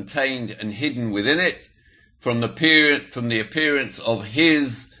fire contained and hidden within it, from the appearance of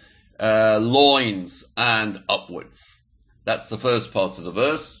his loins and upwards. That's the first part of the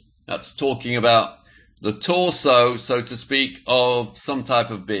verse. That's talking about the torso, so to speak, of some type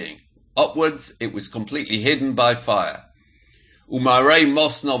of being. Upwards, it was completely hidden by fire. Umarei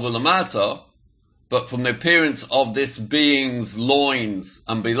mosnov ulamata, but from the appearance of this being's loins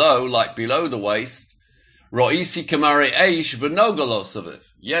and below, like below the waist, ro'isi kamare eish v'nogalos of it.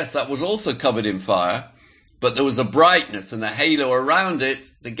 Yes, that was also covered in fire, but there was a brightness and a halo around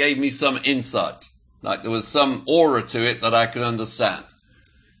it that gave me some insight. Like there was some aura to it that I could understand.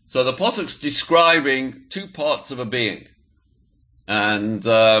 So the posuk's describing two parts of a being. And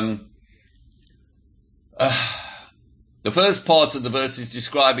the first part of the verse is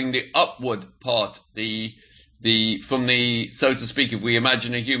describing the upward part, from the, so to speak, if we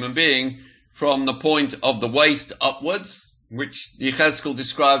imagine a human being, from the point of the waist upwards, which Yechezkel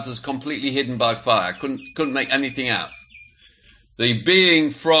describes as completely hidden by fire. Couldn't make anything out. The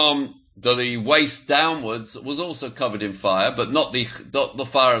being from the waist downwards was also covered in fire, but not the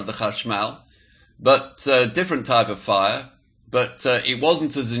fire of the chashmal. but different type of fire, but it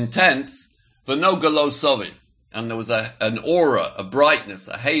wasn't as intense. V'no galo sovid, and there was an aura, a brightness,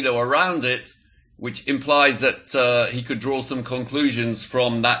 a halo around it, which implies that he could draw some conclusions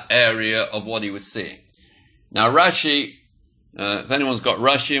from that area of what he was seeing. Now Rashi, if anyone's got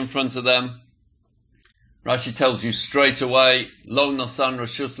Rashi in front of them, Rashi tells you straight away, Lo nosan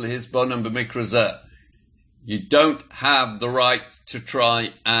rashus lehizbonim b'mikra zeh. You don't have the right to try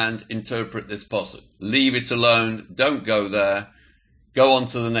and interpret this pasuk. Leave it alone. Don't go there. Go on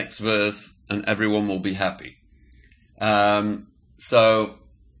to the next verse, and everyone will be happy. So,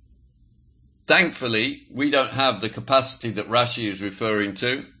 thankfully, we don't have the capacity that Rashi is referring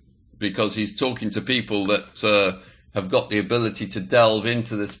to, because he's talking to people that have got the ability to delve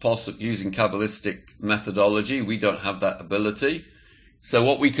into this pasuk using Kabbalistic methodology. We don't have that ability. So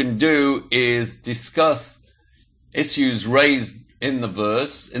what we can do is discuss issues raised in the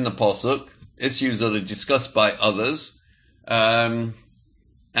verse, in the pasuk, issues that are discussed by others, and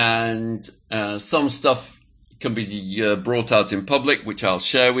some stuff can be brought out in public, which I'll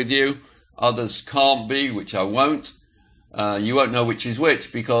share with you. Others can't be, which I won't. You won't know which is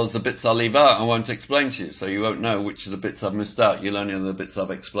which, because the bits I leave out I won't explain to you, so you won't know which of the bits I've missed out. You'll only know the bits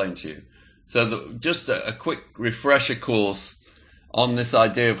I've explained to you. So just a quick refresher course on this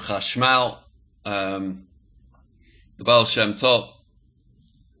idea of Chashmal. The Baal Shem Tov,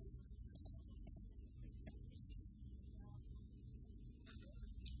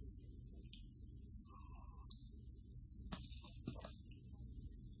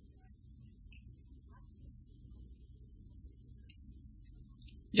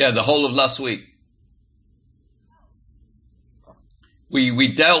 the whole of last week. We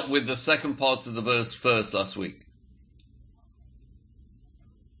dealt with the second part of the verse first last week.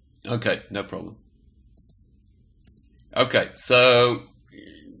 Okay, no problem. Okay, so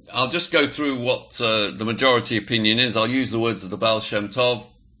I'll just go through what the majority opinion is. I'll use the words of the Baal Shem Tov.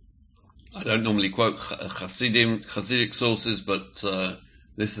 I don't normally quote Hasidic sources, but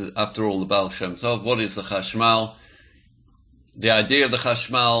this is, after all, the Baal Shem Tov. What is the Chashmal? The idea of the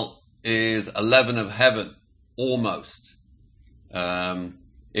Chashmal is a leaven of heaven, almost,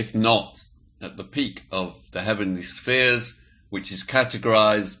 if not at the peak of the heavenly spheres, which is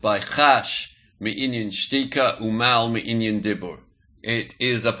categorized by Chash, Me'inyan shtika, umal me'inyan dibur. It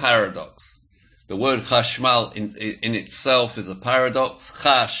is a paradox. The word chashmal in itself is a paradox.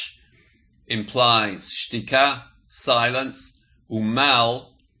 Chash implies shtika, silence.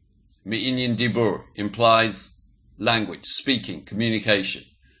 Umal me'inyan dibur implies language, speaking, communication.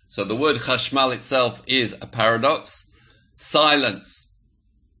 So the word chashmal itself is a paradox. Silence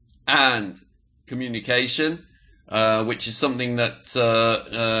and communication, which is something that,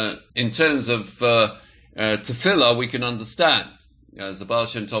 in terms of tefillah, we can understand. As the Baal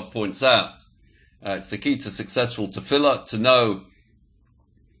Shem Tov points out, it's the key to successful tefillah, to know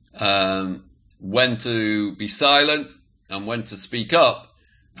when to be silent and when to speak up,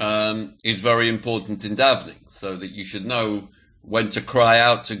 is very important in davening, so that you should know when to cry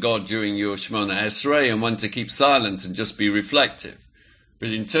out to God during your Shemona Esrei and when to keep silent and just be reflective. But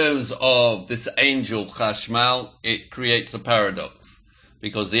in terms of this angel Chashmal, it creates a paradox,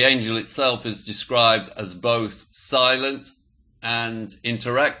 because the angel itself is described as both silent and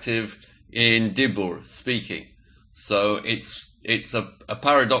interactive in Dibur, speaking. So it's a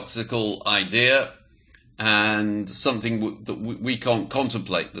paradoxical idea, and something that we can't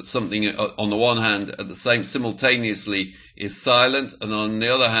contemplate, that something on the one hand at the same simultaneously is silent, and on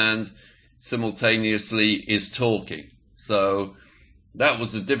the other hand simultaneously is talking. So that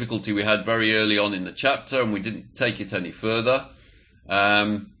was the difficulty we had very early on in the chapter, and we didn't take it any further.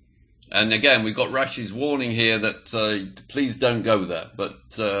 And again, we've got Rashi's warning here that please don't go there. But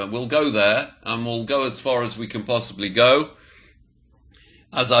we'll go there, and we'll go as far as we can possibly go.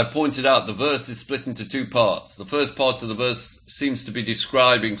 As I pointed out, the verse is split into two parts. The first part of the verse seems to be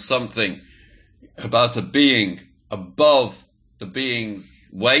describing something about a being above the being's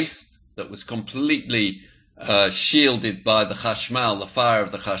waist that was completely shielded by the chashmal, the fire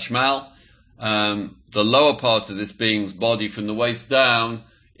of the chashmal. The lower part of this being's body from the waist down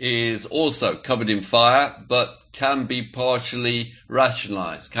is also covered in fire, but can be partially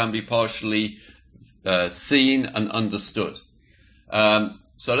rationalized, can be partially seen and understood.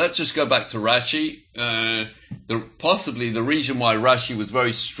 So let's just go back to Rashi. Possibly the reason why Rashi was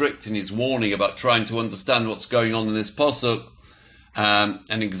very strict in his warning about trying to understand what's going on in this pasuk,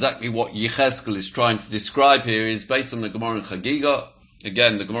 and exactly what Yechezkel is trying to describe here, is based on the Gemara in Chagiga.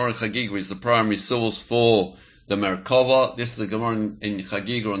 Again, the Gemara in Chagiga is the primary source for the Merkava. This is the Gemara in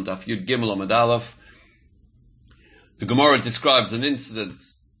Chagiga on Daf Yud Gimel Amud Aleph. The Gemara describes an incident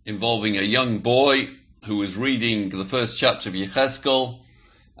involving a young boy who was reading the first chapter of Yechezkel,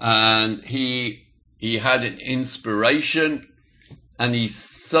 and he had an inspiration, and he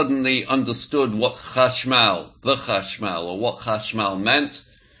suddenly understood what chashmal, or what chashmal meant,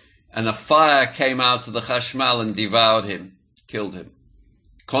 and a fire came out of the chashmal and devoured him, killed him.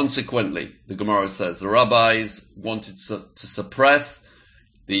 Consequently, the Gemara says, the rabbis wanted to suppress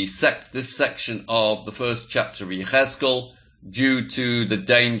this section of the first chapter of Yechezkel due to the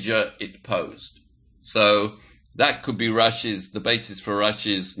danger it posed. So that could be the basis for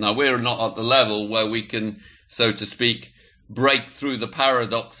Rashi's. Now, we're not at the level where we can, so to speak, break through the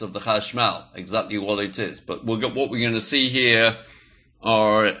paradox of the chashmal, exactly what it is. But what we're going to see here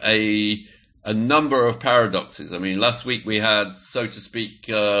are a number of paradoxes. I mean, last week we had, so to speak,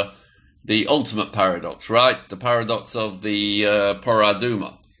 the ultimate paradox, right? The paradox of the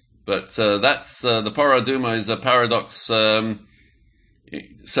Paraduma. But that's the Paraduma is a paradox,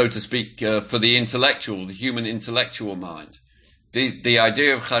 so to speak, for the human intellectual mind. The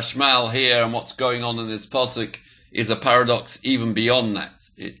idea of chashmal here and what's going on in this pasuk is a paradox even beyond that.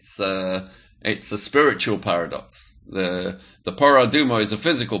 It's a spiritual paradox. The Paraduma is a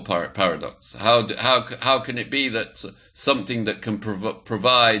physical paradox. How can it be that something that can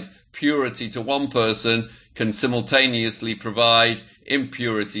provide purity to one person can simultaneously provide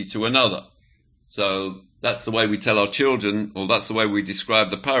impurity to another? So that's the way we tell our children, or that's the way we describe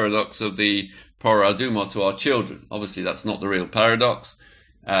the paradox of the Paraduma to our children. Obviously, that's not the real paradox,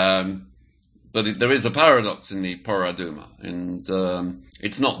 but there is a paradox in the Paraduma, and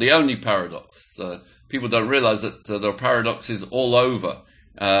it's not the only paradox. People don't realize that there are paradoxes all over.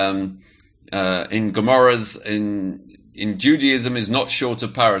 In Gemaras, in Judaism is not short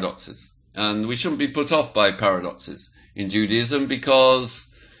of paradoxes. And we shouldn't be put off by paradoxes in Judaism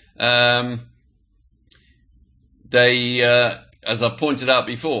because they, as I pointed out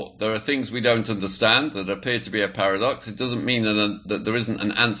before, there are things we don't understand that appear to be a paradox. It doesn't mean that there isn't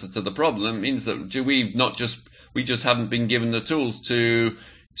an answer to the problem. It means that we just haven't been given the tools to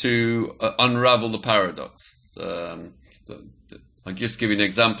unravel the paradox. I'll just give you an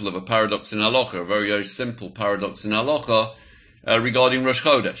example of a paradox in halacha, a very, very simple paradox in halacha regarding Rosh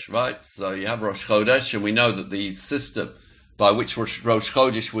Chodesh, right? So you have Rosh Chodesh, and we know that the system by which Rosh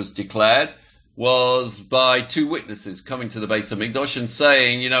Chodesh was declared was by two witnesses coming to the Beis Hamikdash and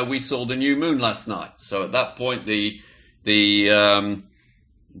saying, we saw the new moon last night. So at that point,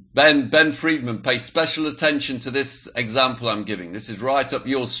 Ben Friedman pays special attention to this example I'm giving. This is right up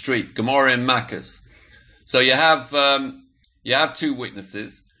your street, Gemara in Makkas. So you have two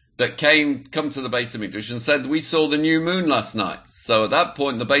witnesses that come to the Beis Hamikdash and said, we saw the new moon last night. So at that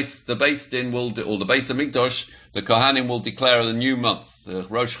point, the Beis Din or the Beis Hamikdash, the Kohanim will declare the new month, the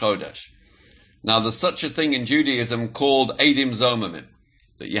Rosh Chodesh. Now, there's such a thing in Judaism called Eidim Zomamim,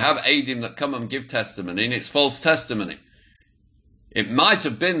 that you have Eidim that come and give testimony, and it's false testimony. It might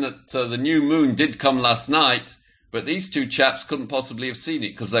have been that the new moon did come last night, but these two chaps couldn't possibly have seen it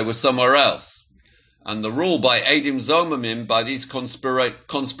because they were somewhere else. And the rule by Eidim Zomamim, by these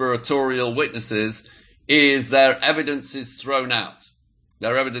conspiratorial witnesses, is their evidence is thrown out.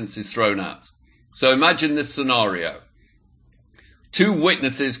 Their evidence is thrown out. So imagine this scenario. Two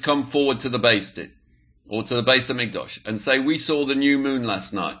witnesses come forward to the Beis Din, or to the Beis Hamikdash, and say, we saw the new moon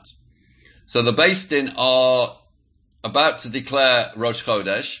last night. So the Beis Din are about to declare Rosh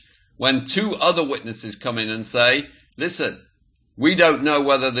Chodesh, when two other witnesses come in and say, listen, we don't know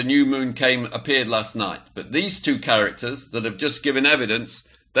whether the new moon appeared last night, but these two characters that have just given evidence,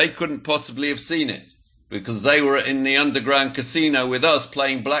 they couldn't possibly have seen it, because they were in the underground casino with us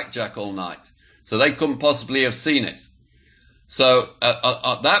playing blackjack all night. So they couldn't possibly have seen it. So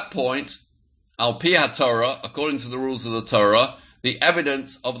at that point, Al Pi HaTorah, according to the rules of the Torah, the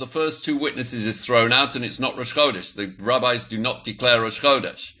evidence of the first two witnesses is thrown out, and it's not Rosh Chodesh. The rabbis do not declare Rosh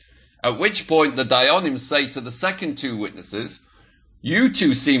Chodesh. At which point the Dayanim say to the second two witnesses, you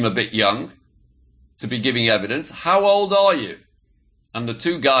two seem a bit young to be giving evidence. How old are you? And the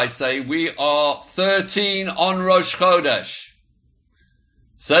two guys say, we are 13 on Rosh Chodesh.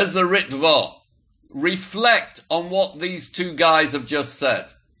 Says the Ritva, reflect on what these two guys have just said.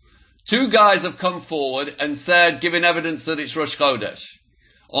 Two guys have come forward and said, giving evidence that it's Rosh Chodesh.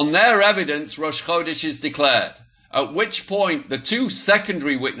 On their evidence, Rosh Chodesh is declared. At which point, the two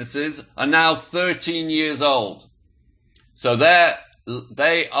secondary witnesses are now 13 years old. So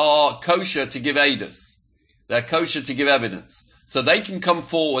they are kosher to give edus. They're kosher to give evidence. So they can come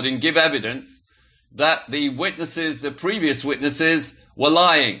forward and give evidence that the witnesses, the previous witnesses, were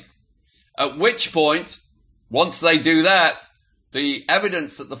lying. At which point, once they do that, the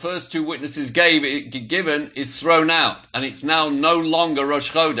evidence that the first two witnesses given is thrown out, and it's now no longer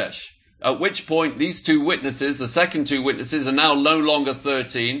Rosh Chodesh. At which point these two witnesses, the second two witnesses, are now no longer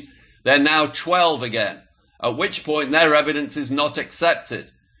 13, they're now 12 again. At which point their evidence is not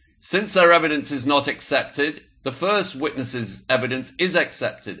accepted. Since their evidence is not accepted, the first witness's evidence is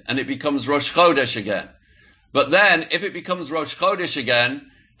accepted, and it becomes Rosh Chodesh again. But then, if it becomes Rosh Chodesh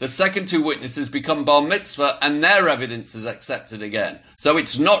again, the second two witnesses become Bar Mitzvah, and their evidence is accepted again. So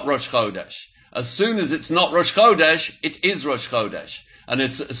it's not Rosh Chodesh. As soon as it's not Rosh Chodesh, it is Rosh Chodesh. And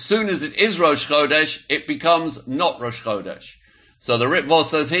as soon as it is Rosh Chodesh, it becomes not Rosh Chodesh. So the Ritva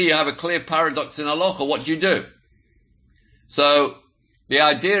says here you have a clear paradox in halacha. What do you do? So the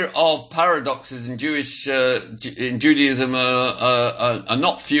idea of paradoxes in Judaism are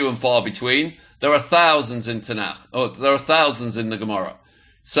not few and far between. There are thousands in Tanakh, or there are thousands in the Gemara.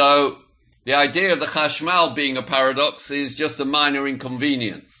 So the idea of the Chashmal being a paradox is just a minor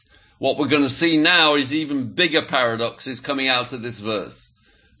inconvenience. What we're going to see now is even bigger paradoxes coming out of this verse.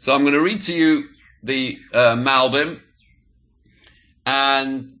 So I'm going to read to you the Malbim.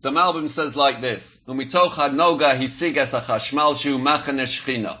 And the Malbim says like this: Umitoch hanoga hisigas hachashmal shu machane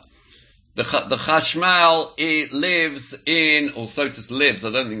shchina. The Chashmal, it lives in, or so to lives, I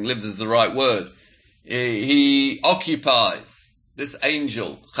don't think lives is the right word. He occupies, this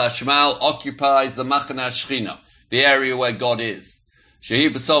angel, Chashmal, occupies the Machane Shechina, the area where God is. Shehi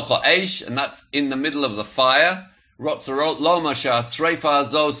b'socha eish, and that's in the middle of the fire. Rotzarot lo masha sreifa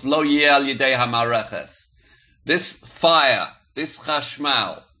azos lo yeh al yedei hamareches. This fire, this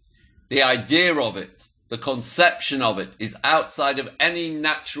Chashmal, the idea of it, the conception of it, is outside of any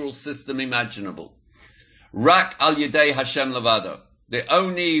natural system imaginable. Rak al yedei Hashem levado. The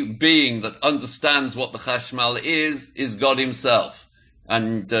only being that understands what the Chashmal is God himself.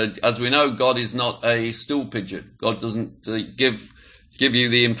 And as we know, God is not a stool pigeon. God doesn't give you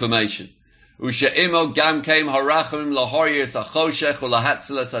the information. Ushe'imo gam keim harachim lahoryes achoshech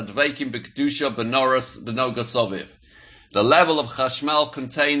ulahatziles adveikim b'kedusha benoras benogasoviv. The level of Chashmal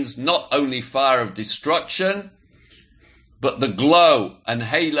contains not only fire of destruction, but the glow and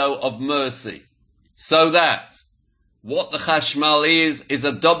halo of mercy. So that what the Chashmal is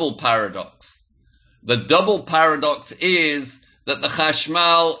a double paradox. The double paradox is that the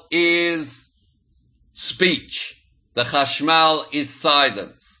Chashmal is speech. The Chashmal is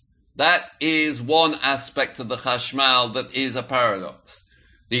silence. That is one aspect of the Chashmal that is a paradox.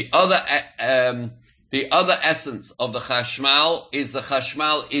 The other essence of the Chashmal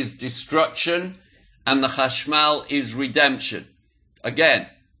is destruction, and the Chashmal is redemption. Again,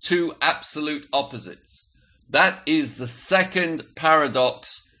 two absolute opposites. That is the second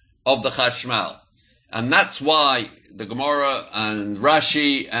paradox of the Chashmal. And that's why the Gemara and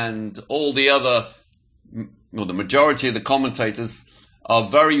Rashi and all the other, well, the majority of the commentators are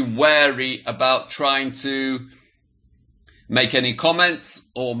very wary about trying to make any comments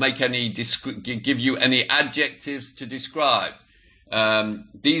or make any give you any adjectives to describe.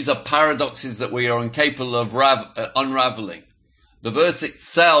 These are paradoxes that we are incapable of unraveling. The verse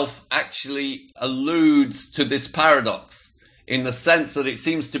itself actually alludes to this paradox in the sense that it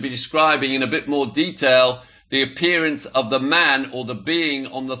seems to be describing in a bit more detail the appearance of the man or the being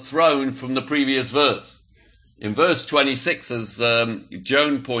on the throne from the previous verse. In verse 26, as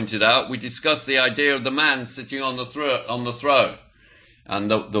Joan pointed out, we discussed the idea of the man sitting on the throne.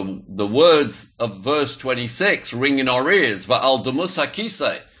 And the words of verse 26 ring in our ears. Va'al demus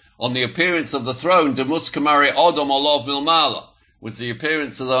hakisei, on the appearance of the throne, demus kamari odom olav milmala, was the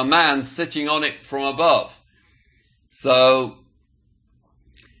appearance of a man sitting on it from above. So,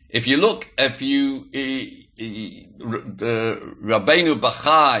 if you look, Rabbeinu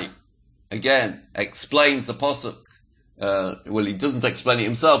Bachai, again, explains the pasuk. Well, he doesn't explain it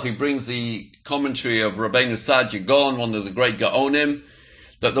himself. He brings the commentary of Rabbeinu Saadia Gaon, one of the great Gaonim,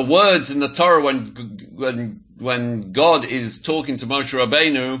 that the words in the Torah when God is talking to Moshe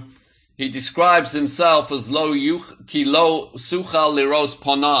Rabbeinu, he describes himself as ki lo suchal liros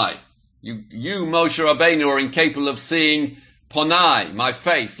ponai. You, Moshe Rabbeinu, are incapable of seeing ponai, my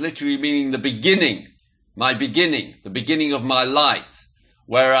face, literally meaning the beginning, the beginning of my light.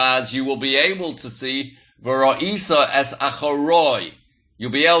 Whereas you will be able to see v'ra'isa es acharoi.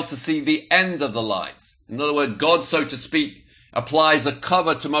 You'll be able to see the end of the light. In other words, God, so to speak, applies a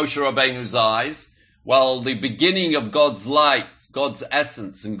cover to Moshe Rabbeinu's eyes, while the beginning of God's light, God's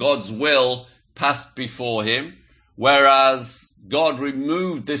essence and God's will passed before him, whereas God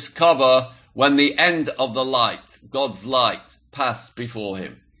removed this cover when the end of the light, God's light, passed before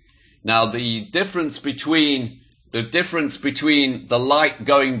him. Now the difference between the light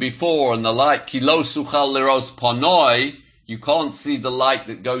going before and the light ki lo suchal liros ponoi, You can't see the light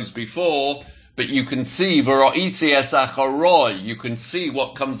that goes before, but you can see v'ra'isi es acharoi. You can see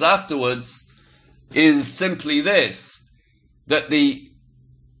what comes afterwards is simply this, that the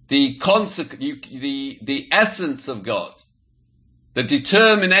essence of God, the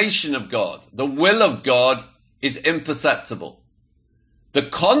determination of God, the will of God is imperceptible. The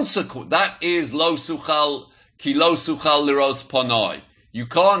consequence, that is lo suchal, ki lo suchal liros ponoi. You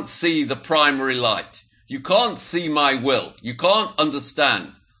can't see the primary light. You can't see my will. You can't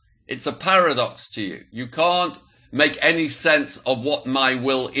understand. It's a paradox to you. You can't make any sense of what my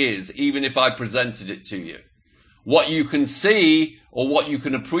will is, even if I presented it to you. What you can see, or what you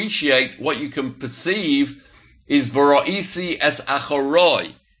can appreciate, what you can perceive, is v'ra'isi es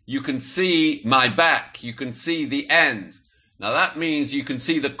acharoi. You can see my back. You can see the end. Now that means you can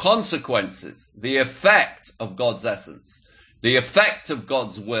see the consequences, the effect of God's essence, the effect of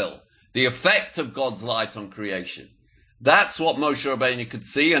God's will, the effect of God's light on creation. That's what Moshe Rabbeinu could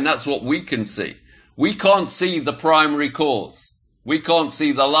see, and that's what we can see. We can't see the primary cause. We can't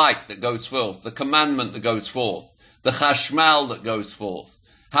see the light that goes forth, the commandment that goes forth, the chashmal that goes forth,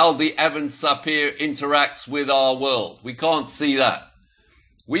 how the Even Sapir interacts with our world. We can't see that.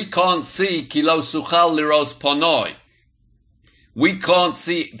 We can't see ki lo suchal liros ponoi. We can't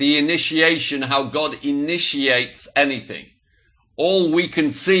see the initiation, how God initiates anything. All we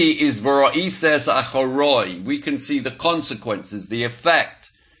can see is v'ra'ises acharoi. We can see the consequences, the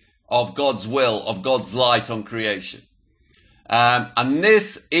effect of God's will, of God's light on creation. And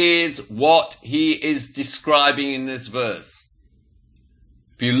this is what he is describing in this verse.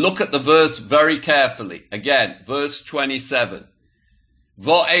 If you look at the verse very carefully, again, verse 27.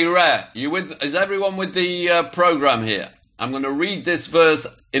 Va'ereh. Is everyone with the program here? I'm going to read this verse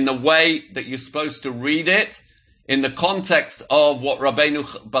in the way that you're supposed to read it, in the context of what Rabbeinu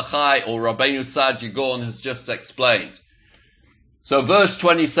Bachai or Rabbeinu Saadia Gaon has just explained. So verse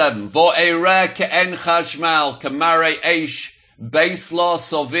 27, Va'ereh ke'en chashmal k'marei eish beis lo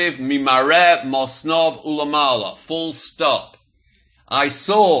soviv mimareh mosnov ulamala. Full stop. I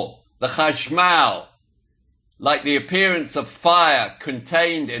saw the chashmal like the appearance of fire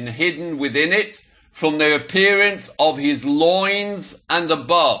contained and hidden within it from the appearance of his loins and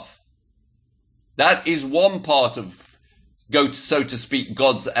above. That is one part of, so to speak,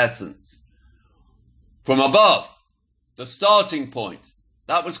 God's essence. From above, the starting point,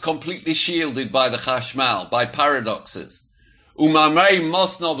 that was completely shielded by the chashmal, by paradoxes. Umamrei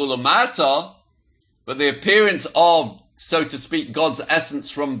mosnov ulamata, but the appearance of, so to speak, God's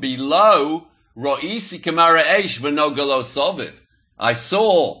essence from below, ro'isi kamara eish v'nogalo soviv. I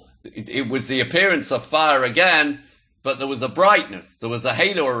saw, it was the appearance of fire again, but there was a brightness, there was a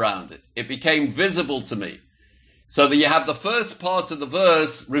halo around it. It became visible to me. So that you have the first part of the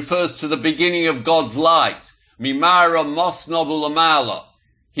verse refers to the beginning of God's light. Mimara mosnov ulamala.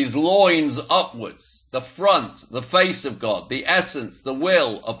 His loins upwards, the front, the face of God, the essence, the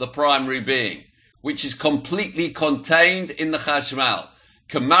will of the primary being, which is completely contained in the chashmal.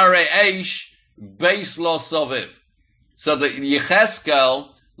 Kamare eish beis lo soviv. So that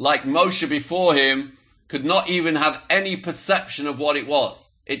Yecheskel, like Moshe before him, could not even have any perception of what it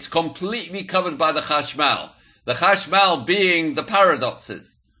was. It's completely covered by the chashmal. The chashmal being the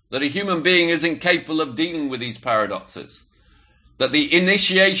paradoxes, that a human being isn't capable of dealing with these paradoxes. That the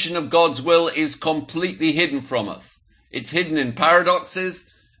initiation of God's will is completely hidden from us. It's hidden in paradoxes,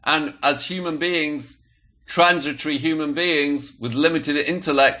 and as human beings, transitory human beings with limited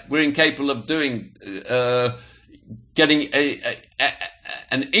intellect, we're incapable of getting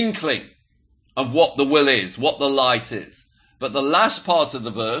an inkling of what the will is, what the light is. But the last part of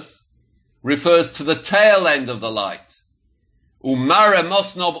the verse refers to the tail end of the light. Umare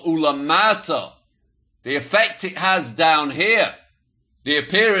mosnov ulamata. The effect it has down here. The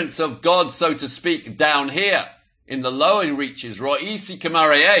appearance of God, so to speak, down here in the lower reaches. Ro'isi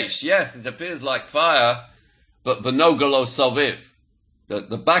kamareyesh. Yes, it appears like fire, but v'nogalo soviv.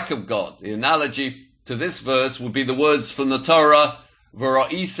 The back of God. The analogy to this verse would be the words from the Torah,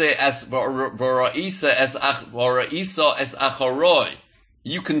 V'ra'isa es acharoi.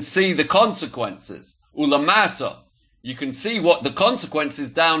 You can see the consequences. Ulamata. You can see what the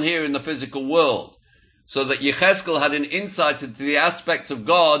consequences down here in the physical world. So that Yecheskel had an insight into the aspects of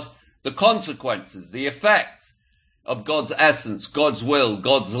God, the consequences, the effect of God's essence, God's will,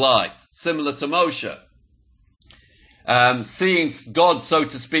 God's light. Similar to Moshe. Seeing God, so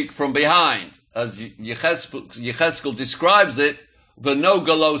to speak, from behind. As Yecheskel describes it,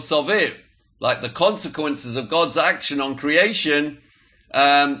 v'nogalo soviv, like the consequences of God's action on creation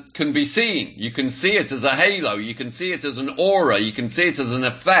can be seen. You can see it as a halo, you can see it as an aura, you can see it as an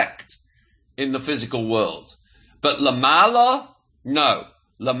effect in the physical world. But Lamala, no.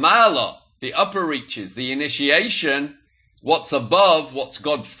 Lamala, the upper reaches, the initiation, what's above, what's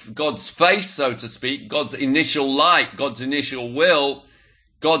God's face, so to speak, God's initial light, God's initial will,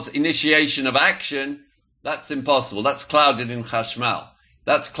 God's initiation of action, that's impossible. That's clouded in Chashmal.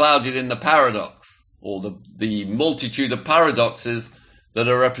 That's clouded in the paradox, or the multitude of paradoxes that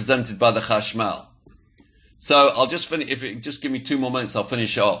are represented by the Chashmal. So I'll just finish, if you just give me 2 more minutes, I'll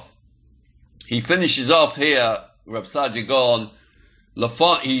finish off. He finishes off here, Reb Saadia Gaon,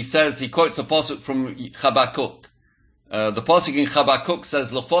 he says, he quotes a pasuk from Habakkuk. The pasuk in Habakkuk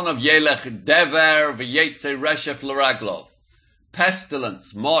says, Lefonav yelech dever v'yetze reshef l'raglov.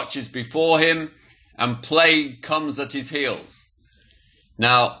 Pestilence marches before him, and plague comes at his heels.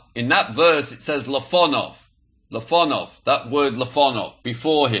 Now, in that verse, it says Lefonov, that word Lefonov,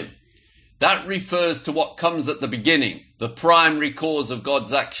 before him. That refers to what comes at the beginning, the primary cause of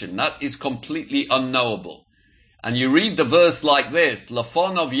God's action. That is completely unknowable. And you read the verse like this,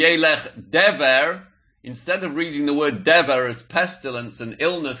 Lefonov yelech dever, instead of reading the word dever as pestilence and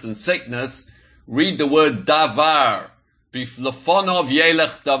illness and sickness, read the word davar. Lefonov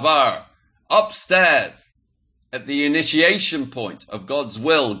yelech davar. Upstairs, at the initiation point of God's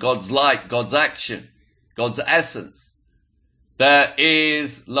will, God's light, God's action, God's essence, there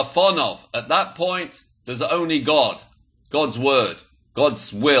is Lefonov. At that point, there's only God, God's word,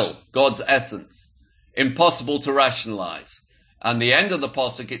 God's will, God's essence. Impossible to rationalize. And the end of the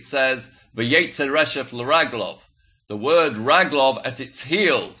pasuk, it says, V'yetze reshef l'raglov. The word raglov at its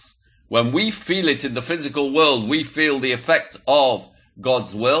heels. When we feel it in the physical world, we feel the effect of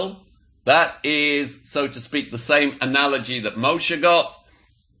God's will. That is, so to speak, the same analogy that Moshe got.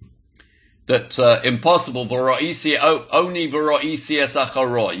 That impossible, only v'ra'isi es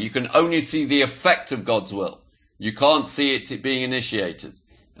acharoi. You can only see the effect of God's will. You can't see it being initiated.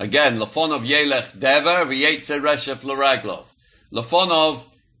 Again, Lefonov yelech dever v'yetze reshef l'raglov. Lefonov,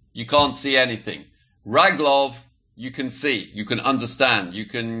 you can't see anything. Raglov, you can see, you can understand, you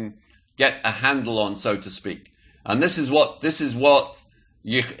can get a handle on, so to speak. And this is what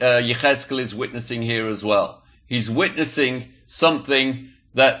Yechezkel is witnessing here as well. He's witnessing something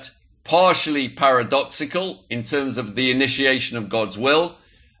that partially paradoxical in terms of the initiation of God's will,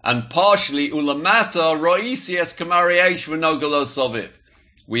 and partially ulamata ro'isi es kamari eish v'nogalo soviv.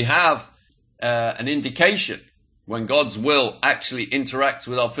 We have an indication when God's will actually interacts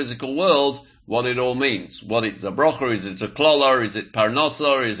with our physical world, what it all means. What it's a brocha, is it a klola, is it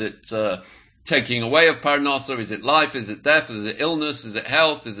parnasa, is it taking away of parnasa, is it life, is it death, is it illness, is it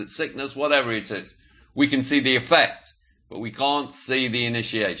health, is it sickness, whatever it is. We can see the effect, but we can't see the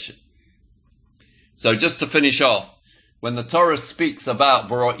initiation. So just to finish off, when the Torah speaks about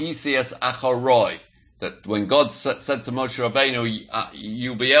v'ra'isi es acharoi, that when God said to Moshe Rabbeinu,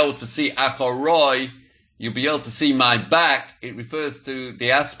 you'll be able to see acharoi, you'll be able to see my back, it refers to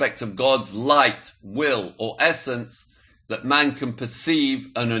the aspect of God's light, will, or essence that man can perceive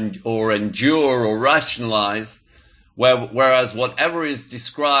or endure or rationalize, whereas whatever is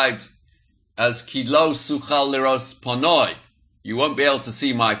described as ki lo suchal liros panoi, you won't be able to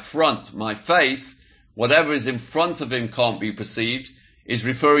see my front, my face, whatever is in front of him can't be perceived, is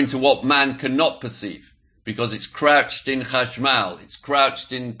referring to what man cannot perceive, because it's crouched in chashmal, it's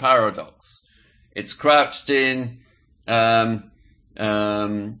crouched in paradox. It's crouched in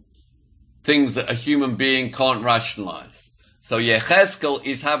things that a human being can't rationalize. So Yechezkel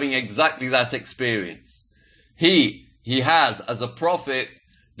is having exactly that experience. He has, as a prophet,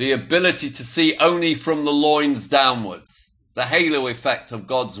 the ability to see only from the loins downwards, the halo effect of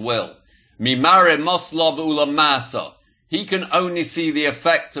God's will. Mimare moslov ulamata. He can only see the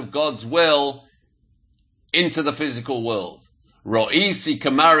effect of God's will into the physical world. Ro'isi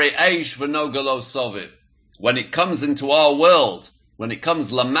kamari eish v'nogalo soviv. When it comes into our world, when it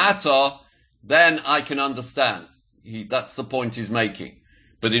comes lamata, then I can understand. That's the point he's making.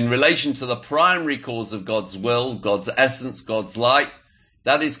 But in relation to the primary cause of God's will, God's essence, God's light,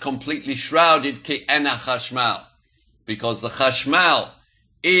 that is completely shrouded ki ena chashmal. Because the chashmal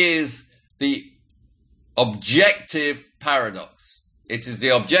is the objective paradox. It is the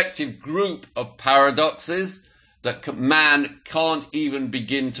objective group of paradoxes that man can't even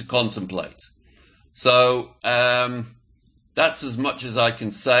begin to contemplate. So that's as much as I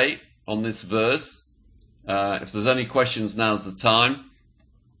can say on this verse. If there's any questions, now's the time.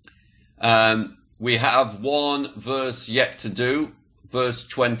 We have one verse yet to do, verse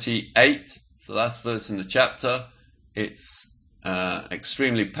 28. So last verse in the chapter. It's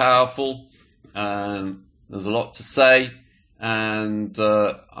extremely powerful. There's a lot to say. And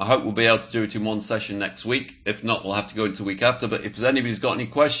I hope we'll be able to do it in one session next week. If not, we'll have to go into the week after. But if anybody's got any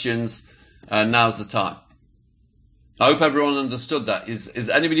questions, now's the time. I hope everyone understood that. Is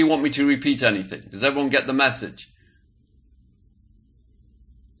anybody want me to repeat anything? Does everyone get the message?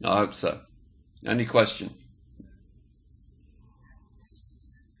 I hope so. Any question?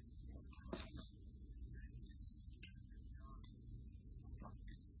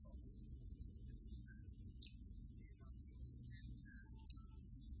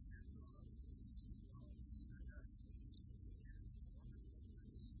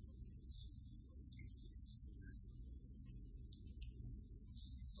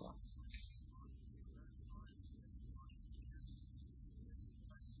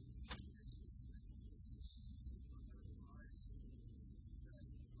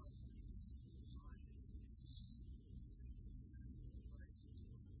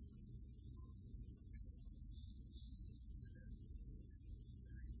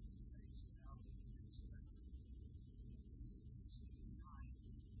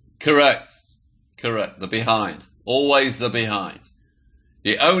 Correct. The behind. Always the behind.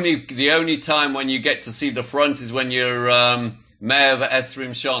 The only time when you get to see the front is when you're Me'er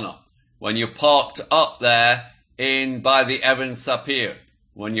V'Esrim Shana, when you're parked up there by the Even Sapir.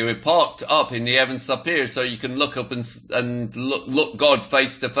 When you're parked up in the Even Sapir, so you can look up and look God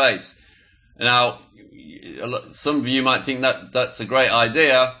face to face. Now, some of you might think that's a great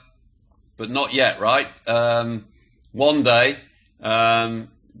idea, but not yet, right? One day.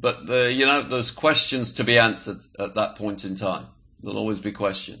 But there's questions to be answered at that point in time. There'll always be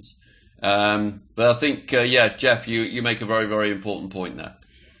questions. But I think, Jeff, you make a very, very important point there.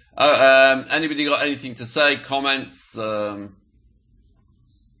 Anybody got anything to say? Comments?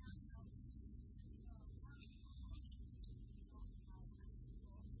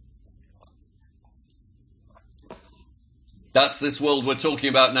 That's this world we're talking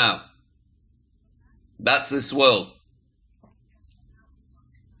about now. That's this world.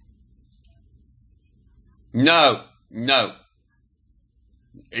 No.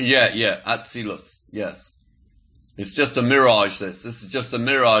 Yeah, Atzilus, yes. It's just a mirage, this is just a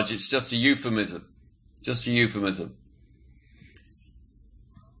mirage, it's just a euphemism.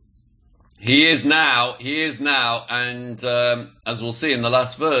 He is now, and as we'll see in the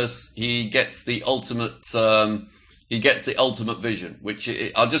last verse, he gets the ultimate vision, which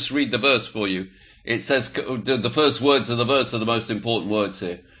I'll just read the verse for you. It says, the first words of the verse are the most important words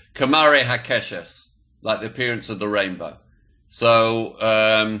here. Kamare Hakeshes. Like the appearance of the rainbow.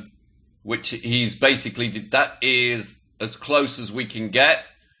 So, which he's basically, that is as close as we can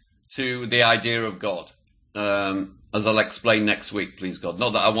get to the idea of God. As I'll explain next week, please God.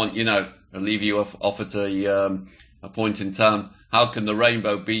 Not that I want, I'll leave you off at a point in time. How can the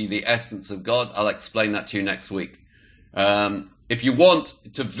rainbow be the essence of God? I'll explain that to you next week. If you want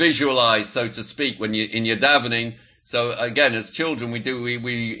to visualize, so to speak, when you're in your davening, so again, as children,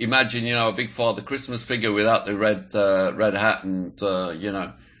 we imagine, a big Father Christmas figure without the red hat and,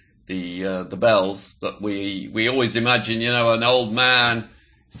 the bells. But we always imagine, an old man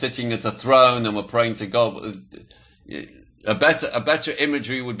sitting at a throne and we're praying to God. A better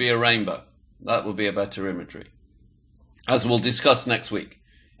imagery would be a rainbow. That would be a better imagery, as we'll discuss next week.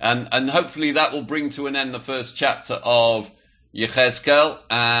 And hopefully that will bring to an end the first chapter of Yechezkel,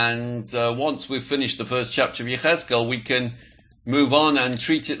 and once we've finished the first chapter of Yechezkel, we can move on and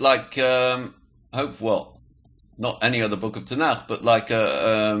treat it like, not any other book of Tanakh, but like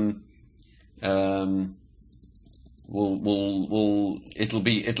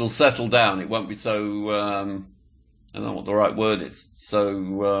it'll settle down. It won't be so, I don't know what the right word is,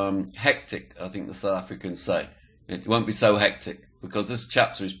 so hectic, I think the South Africans say. It won't be so hectic, because this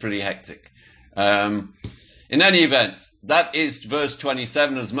chapter is pretty hectic. In any event, that is verse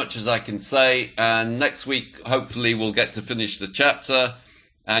 27, as much as I can say, and next week, hopefully, we'll get to finish the chapter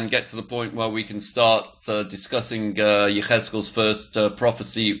and get to the point where we can start discussing Yechezkel's first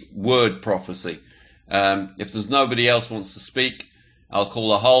word prophecy. If there's nobody else wants to speak, I'll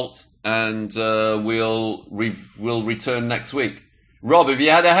call a halt, and we'll return next week. Rob, have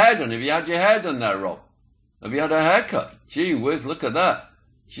you had a hair done? Have you had your hair done there, Rob? Have you had a haircut? Gee whiz, look at that.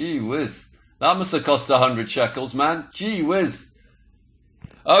 Gee whiz. That must have cost 100 shekels, man. Gee whiz.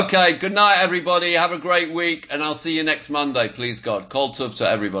 Okay, good night, everybody. Have a great week, and I'll see you next Monday, please God. Kol tov to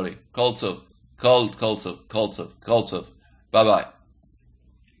everybody. Kol tov. Kol tov. Kol tov. Kol tov. Bye-bye.